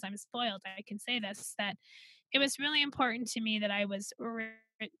again because I'm spoiled, I can say this, that it was really important to me that I was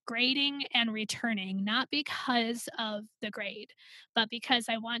grading and returning, not because of the grade, but because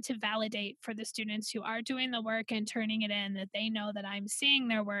I want to validate for the students who are doing the work and turning it in that they know that I'm seeing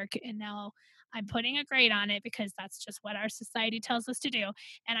their work and now I'm putting a grade on it because that's just what our society tells us to do.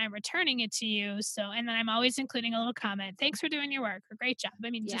 And I'm returning it to you. So, and then I'm always including a little comment. Thanks for doing your work or great job.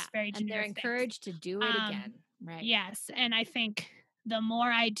 I mean, Yeah, just very and they're generic things. encouraged to do it Um, again, right? yes. And I think the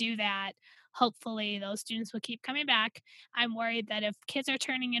more I do that, hopefully those students will keep coming back. I'm worried that if kids are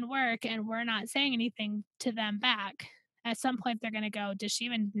turning in work and we're not saying anything to them back, at some point they're going to go, does she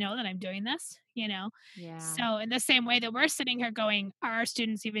even know that I'm doing this? Yeah, So in the same way that we're sitting here going, are our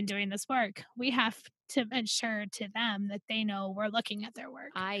students even doing this work? We have to ensure to them that they know we're looking at their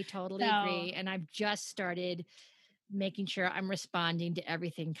work. I totally So agree. And I've just started making sure I'm responding to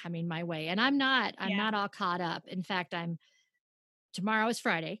everything coming my way. And I'm yeah. not all caught up. In fact, tomorrow is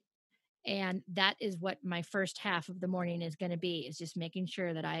Friday. And that is what my first half of the morning is going to be, is just making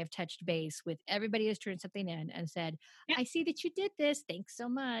sure that I have touched base with everybody who's turned something in and said, Yeah. I see that you did this. Thanks so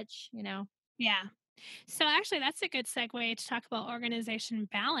much. Yeah. So actually, that's a good segue to talk about organization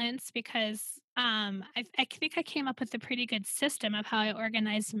balance because I think I came up with a pretty good system of how I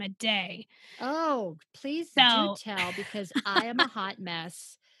organize my day. Oh, please do So tell because I am a hot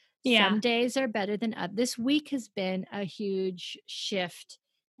mess. yeah, Some days are better than others. This week has been a huge shift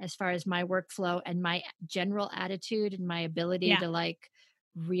as far as my workflow and my general attitude and my ability yeah, to like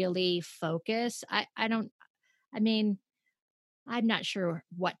really focus. I don't I mean, I'm not sure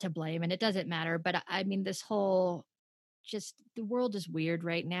what to blame and it doesn't matter, but I mean this whole just the world is weird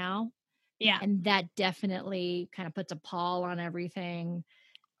right now yeah, and that definitely kind of puts a pall on everything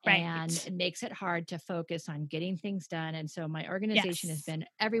and right. it makes it hard to focus on getting things done. And so my organization has Yes. been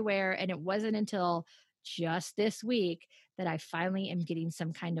everywhere. And it wasn't until just this week that I finally am getting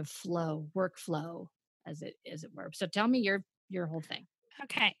some kind of workflow, as it were. So tell me your whole thing.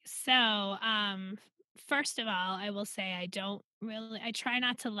 Okay. So, first of all, I will say I try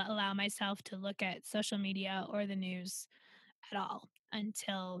not to allow myself to look at social media or the news at all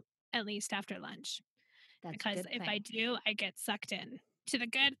until at least after lunch. That's a Because good if I thing. do, I get sucked in to the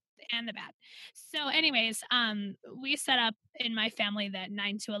good and the bad. So, anyways, we set up in my family that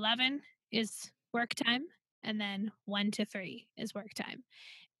 9 to 11 is work time, and then 1 to 3 is work time.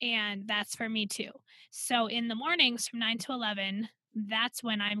 And that's for me too. So in the mornings from 9 to 11, that's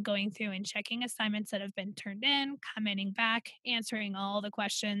when I'm going through and checking assignments that have been turned in, commenting back, answering all the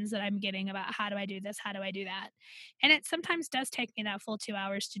questions that I'm getting about how do I do this? How do I do that? And it sometimes does take me that full 2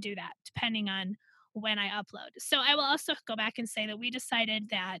 hours to do that, depending on when I upload. So I will also go back and say that we decided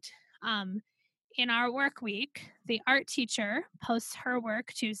that um, in our work week, the art teacher posts her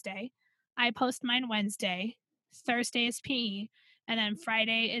work Tuesday. I post mine Wednesday. Thursday is PE. And then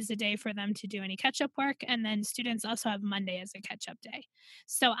Friday is a day for them to do any catch up work. And then students also have Monday as a catch up day.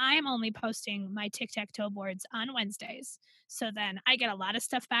 So I am only posting my tic tac toe boards on Wednesdays. So then I get a lot of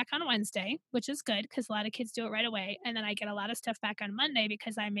stuff back on Wednesday, which is good because a lot of kids do it right away. And then I get a lot of stuff back on Monday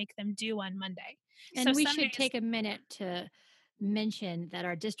because I make them do on Monday. So And we some should days, take a minute to mention that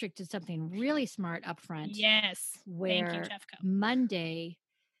our district did something really smart up front yes. Thank you, where Jeffco. Monday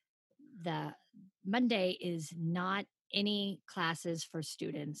the Monday is not any classes for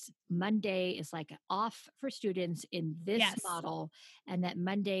students. Monday is like off for students in this Yes. model, and that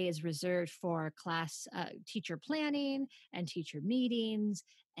Monday is reserved for class teacher planning and teacher meetings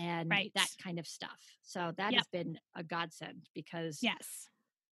and Right. that kind of stuff. So that Yep. has been a godsend because Yes.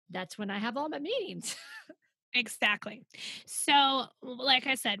 that's when I have all my meetings. Exactly. So, like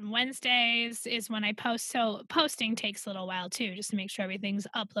I said, Wednesdays is when I post. So, posting takes a little while too, just to make sure everything's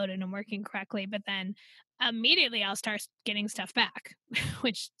uploaded and working correctly. But then immediately I'll start getting stuff back,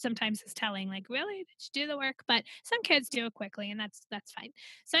 which sometimes is telling, like, really, did you do the work? But some kids do it quickly, and that's fine.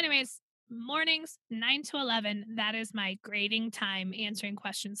 So, anyways, mornings 9 to 11, that is my grading time, answering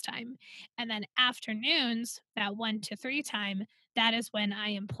questions time. And then afternoons, that 1 to 3 time, that is when I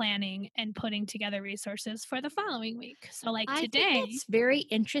am planning and putting together resources for the following week. So, like I think today, that's very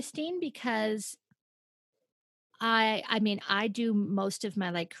interesting because I mean, I do most of my,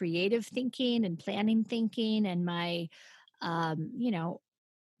 like, creative thinking and planning thinking and my, you know,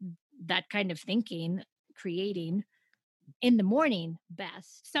 that kind of thinking, creating in the morning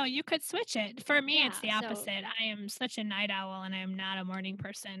best. so you could switch it. For me, it's Yeah, the so opposite. I am such a night owl and I am not a morning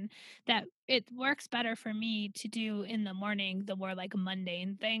person that it works better for me to do in the morning the more like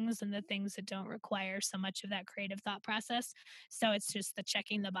mundane things and the things that don't require so much of that creative thought process. So it's just the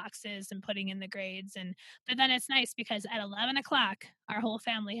checking the boxes and putting in the grades. And but then it's nice because at 11 o'clock, our whole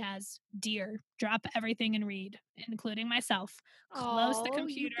family has dear, drop everything and read, including myself. Close the oh,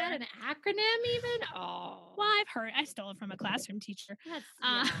 you got computer. an acronym even? Well, Oh, I stole it from a classroom teacher. that's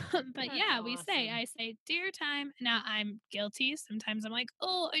Uh, yeah, but that's yeah, awesome. I say, dear time. Now I'm guilty. Sometimes I'm like,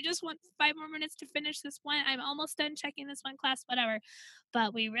 oh, I just want 5 more minutes to finish this one. I'm almost done checking this one class, whatever.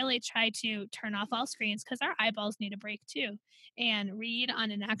 But we really try to turn off all screens because our eyeballs need a break too and read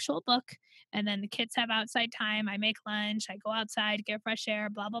on an actual book. And then the kids have outside time. I make lunch, I go outside, get fresh air,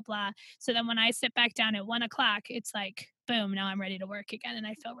 blah, blah, blah. So then when I sit back down at 1 o'clock, it's like, boom, now I'm ready to work again and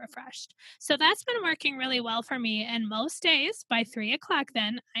I feel refreshed. So that's been working really well for me. And most days by 3 o'clock,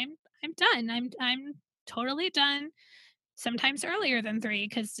 then I'm done. I'm totally done. Sometimes earlier than three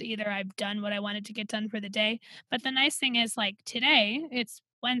because either I've done what I wanted to get done for the day. But the nice thing is, like today, it's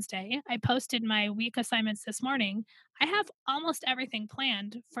Wednesday. I posted my week assignments this morning. I have almost everything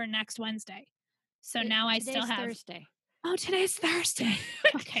planned for next Wednesday. So now I still Today's have, Thursday. oh, today's Thursday.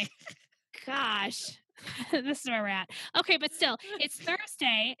 Okay. Gosh. This is where we're at. Okay, but still, it's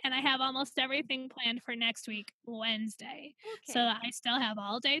Thursday, and I have almost everything planned for next week, Wednesday. So Okay. I still have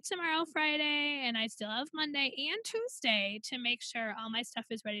all day tomorrow, Friday, and I still have Monday and Tuesday to make sure all my stuff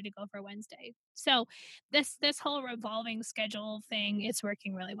is ready to go for Wednesday. So this whole revolving schedule thing, it's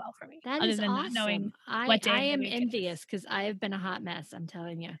working really well for me, That other is than not awesome. knowing I what day I of the am week it is. envious because I have been a hot mess, I'm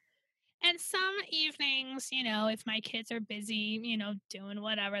telling you. And some evenings, if my kids are busy, doing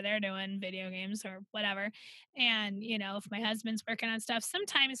whatever they're doing, video games or whatever, and, if my husband's working on stuff,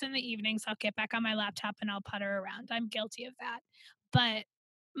 sometimes in the evenings I'll get back on my laptop and I'll putter around. I'm guilty of that. But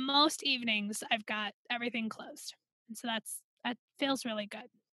most evenings I've got everything closed. And so that feels really good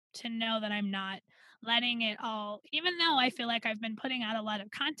to know that I'm not letting it all, even though I feel like I've been putting out a lot of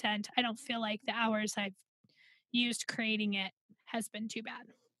content, I don't feel like the hours I've used creating it has been too bad.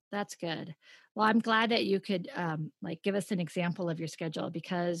 That's good. Well, I'm glad that you could, like, give us an example of your schedule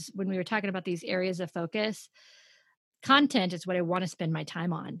because when we were talking about these areas of focus, content is what I wanna spend my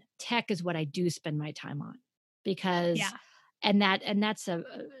time on. Tech is what I do spend my time on because Yeah. that's a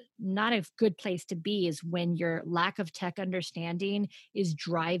not a good place to be is when your lack of tech understanding is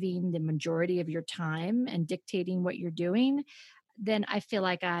driving the majority of your time and dictating what you're doing. Then I feel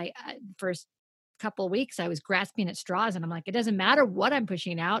like I first couple weeks I was grasping at straws and I'm like, it doesn't matter what I'm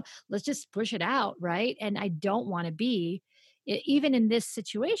pushing out. Let's just push it out. Right. And I don't want to be even in this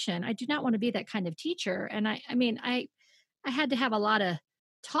situation, I do not want to be that kind of teacher. And I mean, I had to have a lot of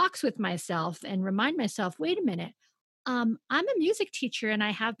talks with myself and remind myself, wait a minute, I'm a music teacher and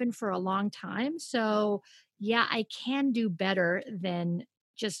I have been for a long time. So, yeah, I can do better than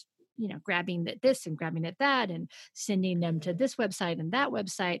just, grabbing this and grabbing at that and sending them to this website and that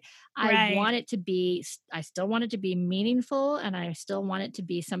website. I Right. want it to be, I still want it to be meaningful and I still want it to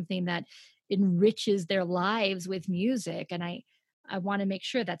be something that enriches their lives with music. And I want to make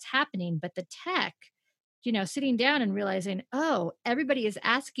sure that's happening. But the tech, sitting down and realizing, oh, everybody is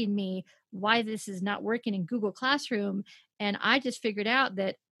asking me why this is not working in Google Classroom. And I just figured out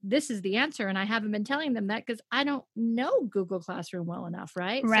that this is the answer. And I haven't been telling them that because I don't know Google Classroom well enough.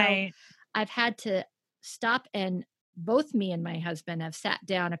 Right. So Right. I've had to stop and both me and my husband have sat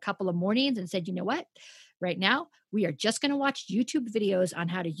down a couple of mornings and said, you know what? Right now, we are just going to watch YouTube videos on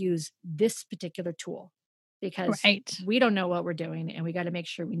how to use this particular tool because Right. we don't know what we're doing and we got to make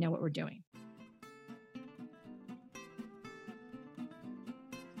sure we know what we're doing.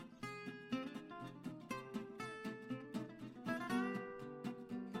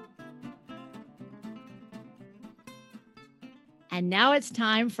 And now it's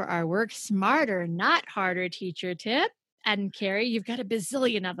time for our work smarter, not harder teacher tip. And Carrie, you've got a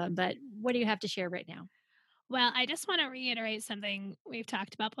bazillion of them, but what do you have to share right now? Well, I just want to reiterate something we've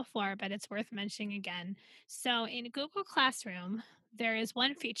talked about before, but it's worth mentioning again. So, in Google Classroom, there is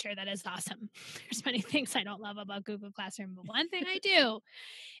one feature that is awesome. There's many things I don't love about Google Classroom, but one thing I do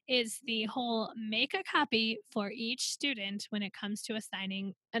is the whole make a copy for each student when it comes to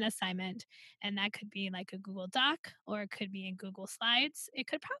assigning an assignment. And that could be like a Google Doc or it could be in Google Slides. It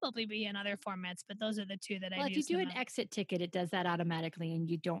could probably be in other formats, but those are the two that Well, I've if you used the do an most. exit ticket, it does that automatically and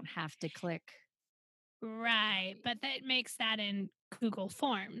you don't have to click. Right, but that makes that in Google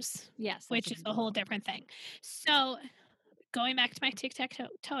Forms, Yes, that's a which is a Google whole form. different thing. So, going back to my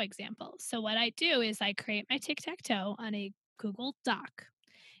tic-tac-toe example. So what I do is I create my tic-tac-toe on a Google Doc,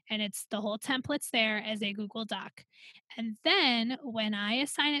 and it's the whole template's there as a Google Doc. And then when I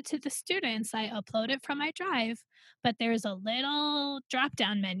assign it to the students, I upload it from my drive, but there's a little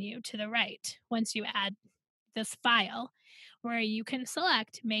drop-down menu to the right once you add this file where you can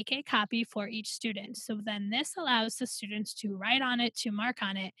select make a copy for each student. So then this allows the students to write on it, to mark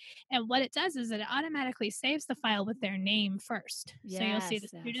on it. And what it does is it automatically saves the file with their name first. So you'll see the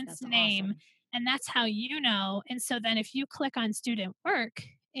Yes, yes, student's that's name, awesome. and that's how you know. And so then if you click on student work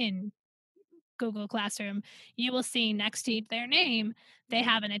in Google Classroom, you will see next to their name, they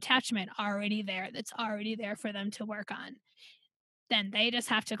have an attachment already there that's already there for them to work on. Then they just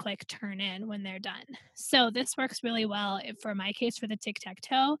have to click turn in when they're done. So this works really well for my case for the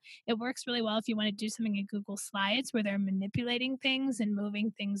tic-tac-toe. It works really well if you want to do something in Google Slides where they're manipulating things and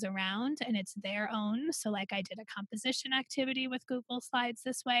moving things around and it's their own. So like I did a composition activity with Google Slides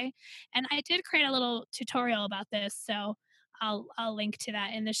this way. And I did create a little tutorial about this, so I'll link to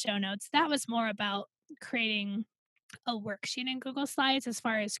that in the show notes. That was more about creating a worksheet in Google Slides as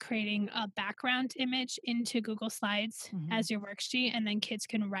far as creating a background image into Google Slides Mhm. as your worksheet, and then kids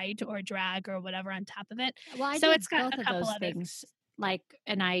can write or drag or whatever on top of it. Well, I So did it's got both a of couple those other things, things. like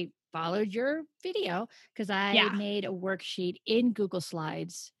and I followed your video because I Yeah. made a worksheet in Google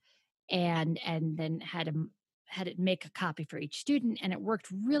Slides and then had had it make a copy for each student, and it worked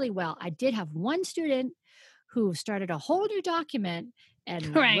really well. I did have one student who started a whole new document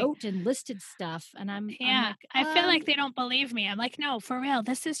and Right. wrote and listed stuff, and I'm Yeah, like, I feel like they don't believe me. I'm like, "No, for real,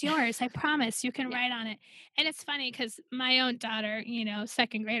 this is yours. I promise you can yeah, write on it." And it's funny because my own daughter,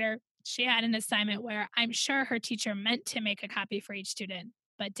 2nd grader, she had an assignment where I'm sure her teacher meant to make a copy for each student,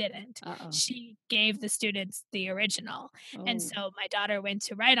 but didn't. uh-oh. She gave the students the original. And Oh, so my daughter went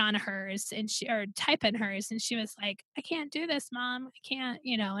to write on hers and or type in hers, and she was like, "I can't do this, mom. I can't,"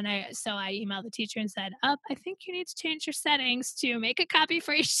 and I emailed the teacher and said, "Up, I think you need to change your settings to make a copy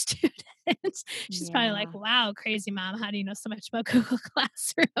for each student." She's probably like, yeah. "Wow, crazy mom, how do you know so much about Google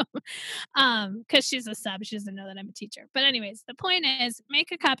Classroom?" Because she's a sub, she doesn't know that I'm a teacher. But anyways, the point is,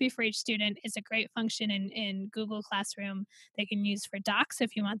 make a copy for each student is a great function in Google Classroom. They can use for docs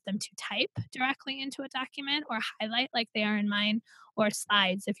if you want them to type directly into a document or highlight like they are in mine, or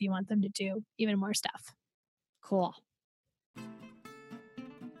slides if you want them to do even more stuff. Cool.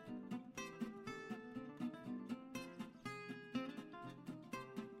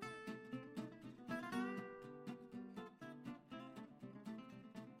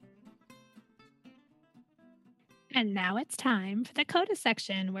 And now it's time for the CODA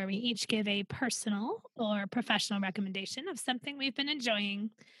section where we each give a personal or professional recommendation of something we've been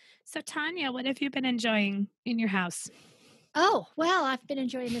enjoying. So, Tanya, what have you been enjoying in your house Oh, well, I've been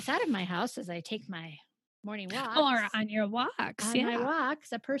enjoying this out of my house as I take my morning or walks. on your walks? On my Yeah.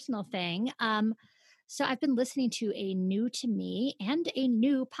 walks, a personal thing. So I've been listening to a new to me and a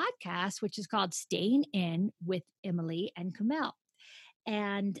new podcast, which is called Staying In with Emily and Kumail.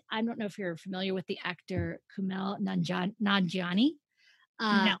 And I don't know if you're familiar with the actor Kumail Nanjiani.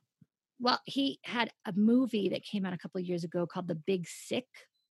 Uh, No. well, he had a movie that came out a couple of years ago called The Big Sick,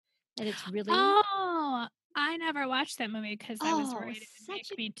 and it's really Oh, I never watched that movie because I was oh, worried it would make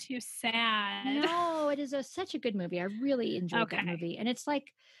such a me too sad. no, it is such a good movie. I really enjoyed that Okay. movie, and it's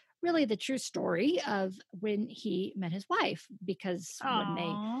like really the true story of when he met his wife because when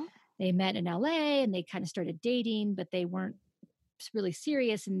Oh, they met in LA and they kind of started dating, but they weren't really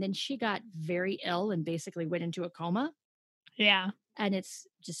serious. And then she got very ill and basically went into a coma. yeah. And it's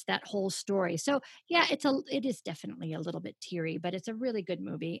just that whole story. So yeah, it is definitely a little bit teary, but it's a really good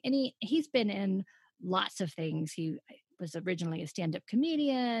movie. And he's been in lots of things. He was originally a stand-up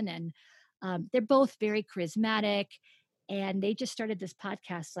comedian, and they're both very charismatic. And they just started this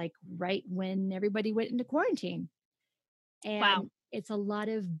podcast like right when everybody went into quarantine. Wow. And it's a lot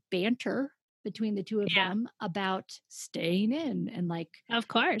of banter between the two of Yeah. them about staying in and like Of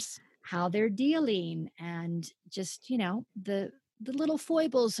course. how they're dealing and just, the little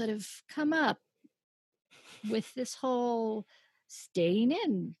foibles that have come up with this whole staying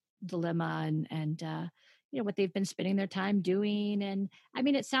in dilemma and what they've been spending their time doing. And I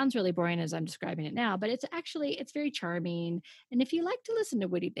mean, it sounds really boring as I'm describing it now, but it's very charming. And if you like to listen to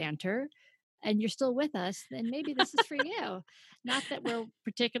witty banter and you're still with us, then maybe this is for you. Not that we're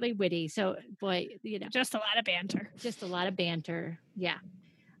particularly witty. So boy, Just a lot of banter. just a lot of banter. Yeah.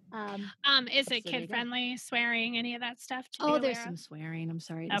 Um, Is it so there kid you go. friendly, swearing, any of that stuff to be Oh, there's aware of? some swearing, I'm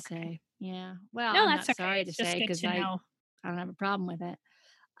sorry to Okay. say. Yeah. Well, No, I'm that's not okay. sorry to It's just say good because to know. I don't have a problem with it.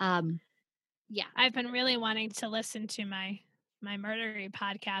 Um, yeah. I've been really wanting to listen to my murdery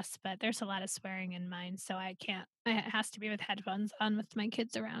podcast, but there's a lot of swearing in mine, so I can't. It has to be with headphones on with my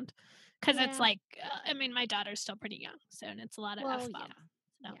kids around, because it's Yeah. like, I mean, my daughter's still pretty young, so and it's a lot of f Well, bomb.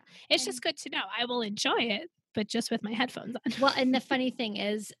 yeah. So Yeah. it's just And good to know. I will enjoy it, but just with my headphones on. well, and the funny thing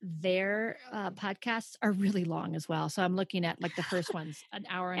is their podcasts are really long as well. So I'm looking at like the first one's an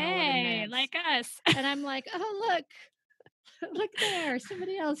hour and 11 Hey, minutes. like us, And I'm like, oh, look there.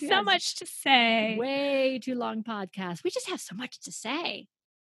 Somebody else who so has much to say. way too long podcasts. We just have so much to say.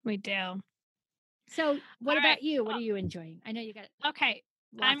 We do. All So what right. about you? What are you enjoying? I know you got Okay.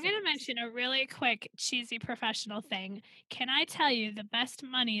 I'm lots of going to things. mention a really quick, cheesy professional thing. Can I tell you the best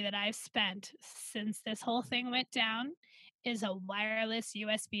money that I've spent since this whole thing went down is a wireless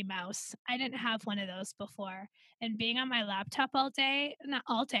USB mouse. I didn't have one of those before. And being on my laptop all day, not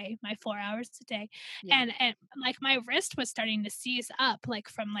all day, my 4 hours a day, Yeah. and like my wrist was starting to seize up, like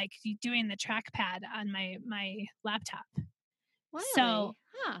from like doing the trackpad on my laptop. So Really?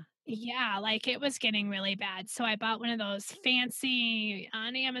 Huh. yeah, like it was getting really bad. So I bought one of those fancy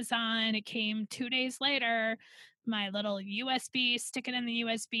on Amazon. It came 2 days later. My little USB, stick it in the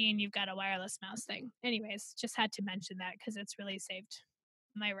USB and you've got a wireless mouse thing. Anyways, just had to mention that because it's really saved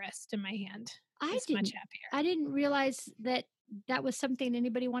my wrist and my hand. I Is much didn't happier. I didn't realize that that was something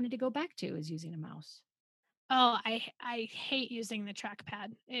anybody wanted to go back to is using a mouse. Oh, I hate using the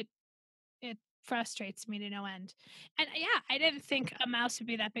trackpad. It frustrates me to no end. And yeah, I didn't think a mouse would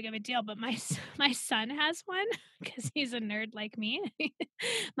be that big of a deal, but my son has one because he's a nerd like me.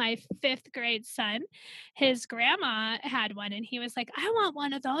 My fifth grade son, his grandma had one, and he was like, "I want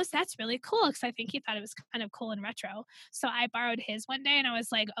one of those. That's really cool." Because I think he thought it was kind of cool and retro. So I borrowed his one day, and I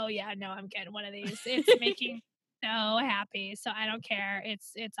was like, "Oh yeah, no, I'm getting one of these. It's making me so happy. So I don't care.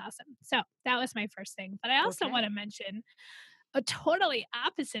 It's awesome." So that was my first thing. But I also want Okay. to mention a totally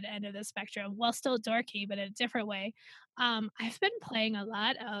opposite end of the spectrum, while still dorky, but in a different way. I've been playing a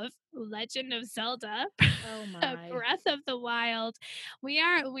lot of Legend of Zelda, Oh my. Breath of the Wild. We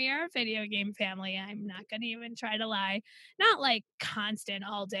are a video game family. I'm not gonna even try to lie. Not like constant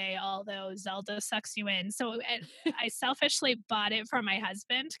all day, although Zelda sucks you in. So and I selfishly bought it for my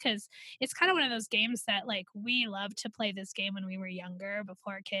husband because it's kind of one of those games that like we loved to play this game when we were younger,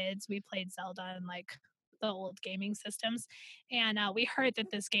 before kids. We played Zelda and like the old gaming systems, and we heard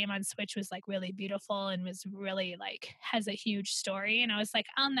that this game on Switch was like really beautiful and was really like has a huge story. And I was like,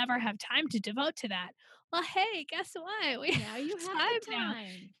 I'll never have time to devote to that. Well, hey, guess what? We Now you have have the time now.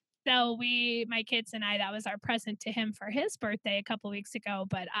 time. So my kids and I, that was our present to him for his birthday a couple weeks ago.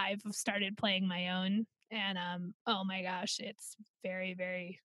 But I've started playing my own, and oh my gosh, it's very,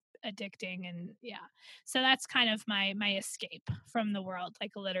 very addicting. And yeah, so that's kind of my escape from the world,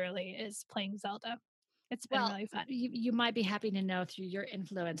 like literally, is playing Zelda. It's been Well, really fun. you might be happy to know through your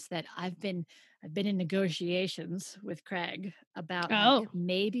influence that I've been in negotiations with Craig about like Oh,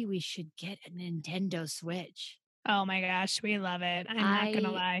 maybe we should get a Nintendo Switch. oh my gosh, we love it. I'm not gonna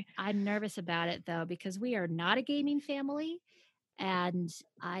I lie. I'm nervous about it though because we are not a gaming family and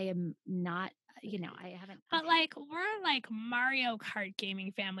I am not, I haven't But like we're like Mario Kart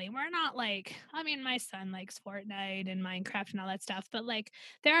gaming family. We're not like, I mean, my son likes Fortnite and Minecraft and all that stuff, but like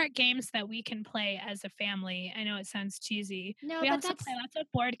there are games that we can play as a family. I know it sounds cheesy. no, We but also play that's lots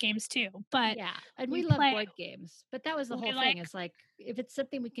of board games too, but yeah, and we we love play board games. But that was the whole we thing like is like if it's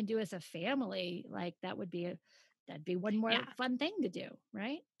something we can do as a family, like that'd be one more yeah. fun thing to do,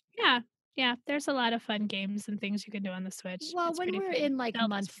 right? Yeah. Yeah, there's a lot of fun games and things you can do on the Switch. Well, It's when pretty we're fun. in like Zelda's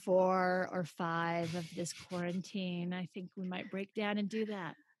month pretty fun. 4 or 5 of this quarantine, I think we might break down and do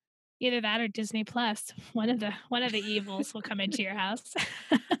that. Either that or Disney Plus. One of the evils will come into your house.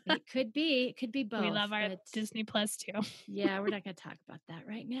 It could be We both, love our but Disney Plus too. yeah, we're not gonna talk about that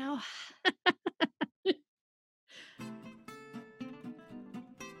right now.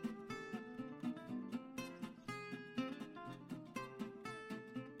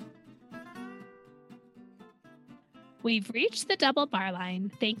 We've reached the double bar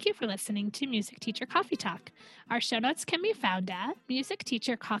line. Thank you for listening to Music Teacher Coffee Talk. Our show notes can be found at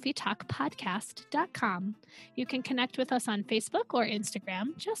musicteachercoffeetalkpodcast.com. You can connect with us on Facebook or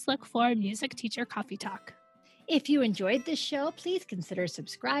Instagram. Just look for Music Teacher Coffee Talk. If you enjoyed this show, please consider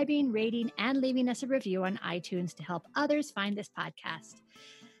subscribing, rating, and leaving us a review on iTunes to help others find this podcast.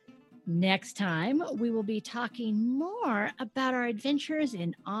 Next time, we will be talking more about our adventures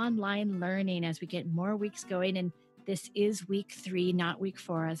in online learning as we get more weeks going. And this is week 3, not week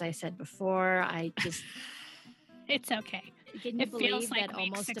 4, as I said before. It's okay. Can you It feels believe like that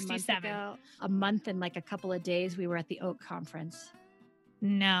week almost a month 67. ago, a month and like a couple of days, we were at the Oak Conference?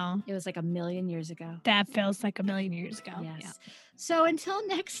 No, It was like a million years ago. that feels like a million years ago. Yes. Yeah. So until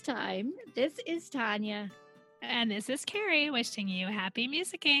next time, this is Tanya. And this is Carrie wishing you happy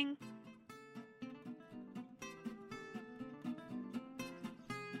musicking.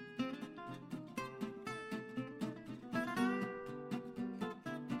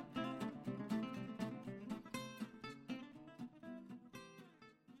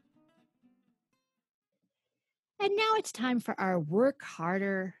 And now it's time for our work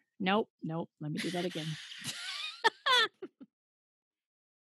harder. Nope. Let me do that again.